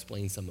this, and I'll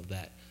explain some of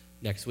that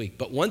next week.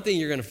 But one thing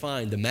you're going to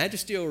find, the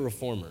magisterial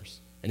reformers,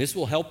 and this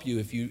will help you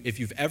if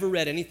you've ever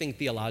read anything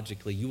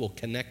theologically, you will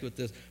connect with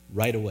this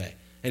right away.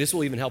 And this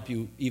will even help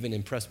you even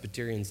in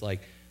Presbyterians like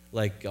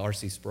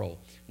R.C. Sproul.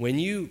 When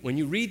you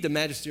read the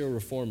magisterial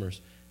reformers,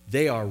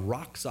 they are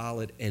rock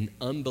solid and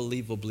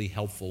unbelievably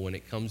helpful when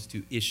it comes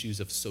to issues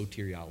of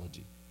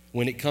soteriology.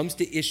 When it comes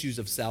to issues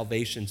of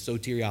salvation,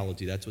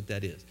 soteriology, that's what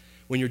that is.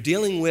 When you're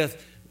dealing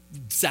with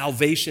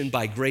salvation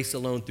by grace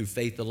alone, through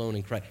faith alone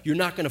in Christ. You're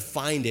not going to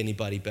find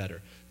anybody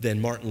better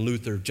than Martin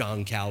Luther,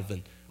 John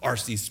Calvin,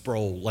 R.C.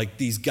 Sproul, like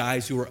these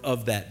guys who are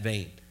of that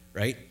vein,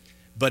 right?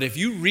 But if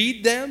you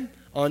read them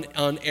on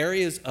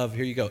areas of,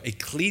 here you go,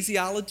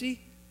 ecclesiology,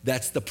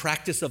 that's the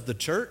practice of the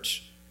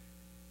church,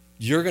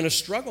 you're going to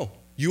struggle.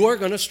 You are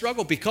going to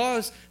struggle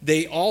because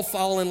they all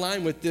fall in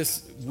line with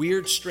this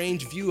weird,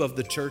 strange view of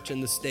the church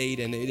and the state,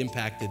 and it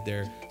impacted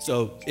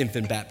so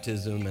infant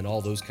baptism and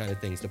all those kind of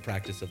things, the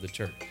practice of the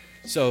church.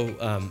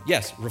 So,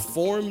 yes,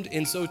 reformed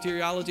in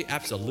soteriology,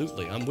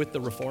 absolutely. I'm with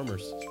the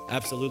reformers.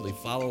 Absolutely.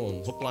 Follow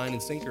them, hook, line,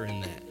 and sinker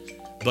in that.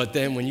 But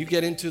then when you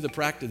get into the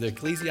practice, the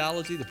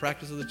ecclesiology, the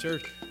practice of the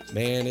church,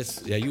 man,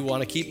 you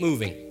want to keep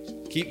moving.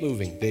 Keep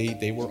moving.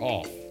 They were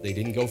off. They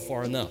didn't go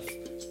far enough.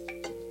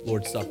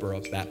 Lord's Supper,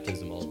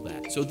 baptism, all of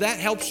that. So that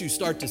helps you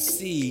start to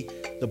see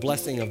the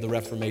blessing of the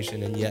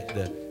Reformation and yet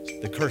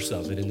the curse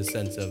of it in the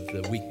sense of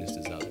the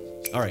weaknesses of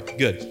it. All right,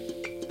 good.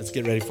 Let's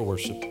get ready for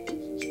worship.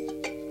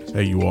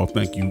 Hey, you all,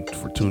 thank you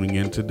for tuning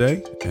in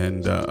today.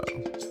 And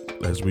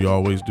as we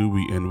always do,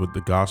 we end with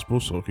the gospel.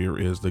 So here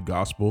is the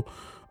gospel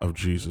of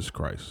Jesus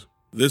Christ.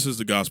 This is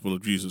the gospel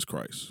of Jesus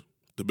Christ.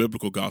 The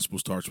biblical gospel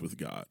starts with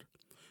God.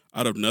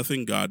 Out of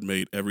nothing, God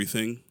made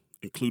everything,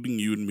 including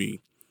you and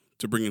me,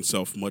 to bring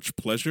himself much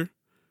pleasure.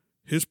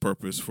 His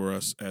purpose for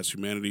us as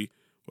humanity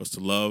was to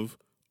love,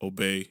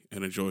 obey,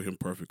 and enjoy him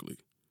perfectly.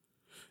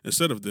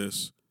 Instead of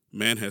this,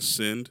 man has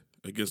sinned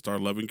against our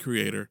loving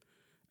Creator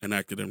and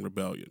acted in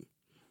rebellion.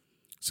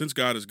 Since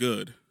God is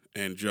good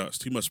and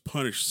just, he must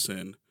punish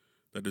sin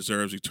that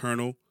deserves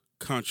eternal,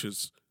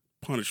 conscious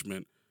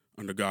punishment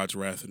under God's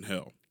wrath in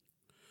hell.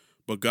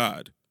 But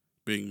God,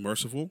 being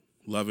merciful,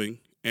 loving,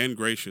 and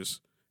gracious,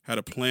 had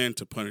a plan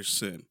to punish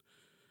sin,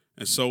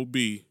 and so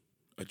be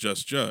a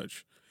just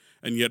judge,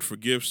 and yet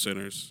forgive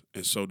sinners,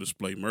 and so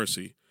display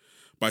mercy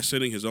by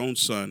sending his own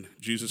Son,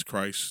 Jesus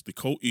Christ, the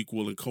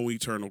co-equal and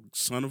co-eternal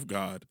Son of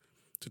God,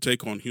 to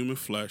take on human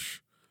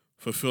flesh,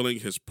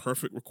 fulfilling his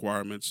perfect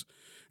requirements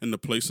in the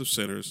place of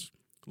sinners,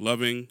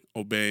 loving,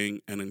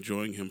 obeying, and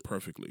enjoying him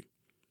perfectly.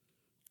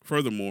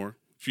 Furthermore,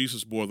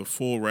 Jesus bore the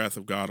full wrath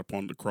of God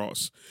upon the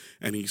cross,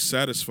 and he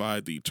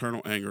satisfied the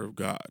eternal anger of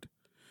God,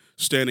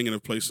 standing in the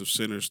place of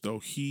sinners, though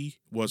he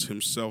was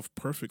himself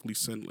perfectly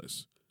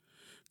sinless.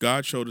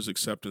 God showed his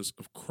acceptance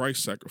of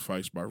Christ's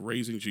sacrifice by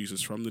raising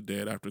Jesus from the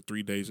dead after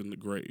 3 days in the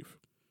grave.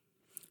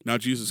 Now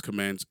Jesus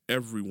commands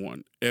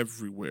everyone,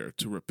 everywhere,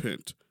 to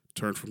repent,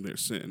 turn from their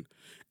sin,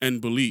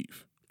 and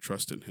believe,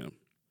 trust in him.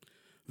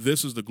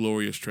 This is the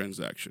glorious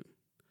transaction.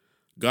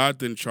 God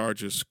then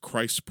charges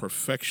Christ's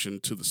perfection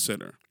to the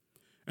sinner,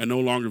 and no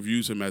longer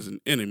views him as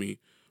an enemy,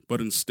 but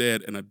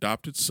instead an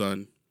adopted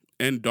son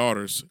and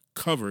daughters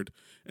covered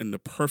in the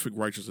perfect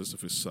righteousness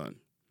of his Son.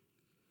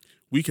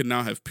 We can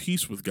now have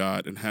peace with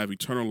God and have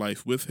eternal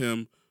life with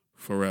him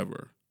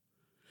forever.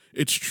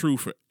 It's true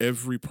for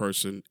every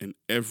person in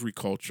every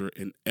culture,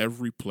 in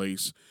every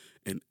place,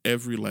 in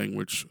every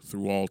language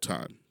through all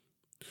time.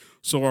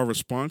 So our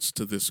response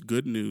to this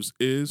good news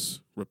is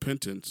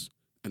repentance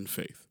and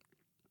faith.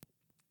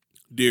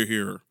 Dear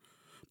hearer,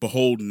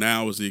 behold,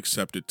 now is the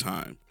accepted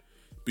time.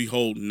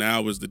 Behold,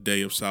 now is the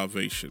day of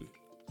salvation.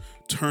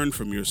 Turn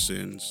from your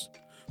sins,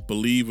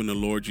 believe in the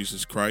Lord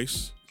Jesus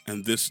Christ,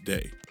 and this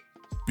day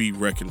be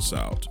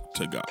reconciled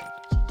to God.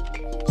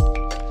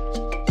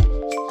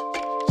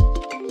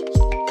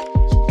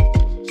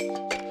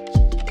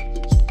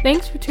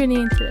 Thanks for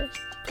tuning in today.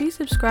 Please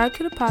subscribe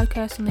to the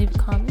podcast and leave a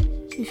comment.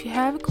 If you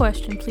have a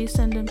question, please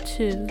send them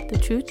to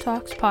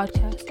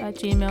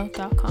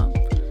thetruthtalkspodcast@gmail.com.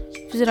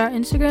 Visit our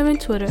Instagram and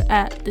Twitter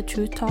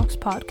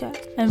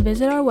 @thetruthtalkspodcast and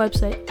visit our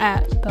website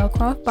at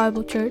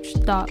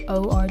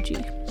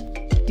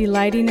belcroftbiblechurch.org.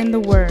 Delighting in the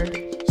word,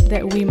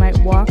 that we might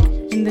walk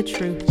in the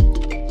truth.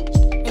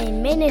 A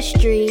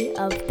ministry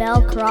of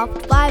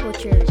Belcroft Bible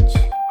Church.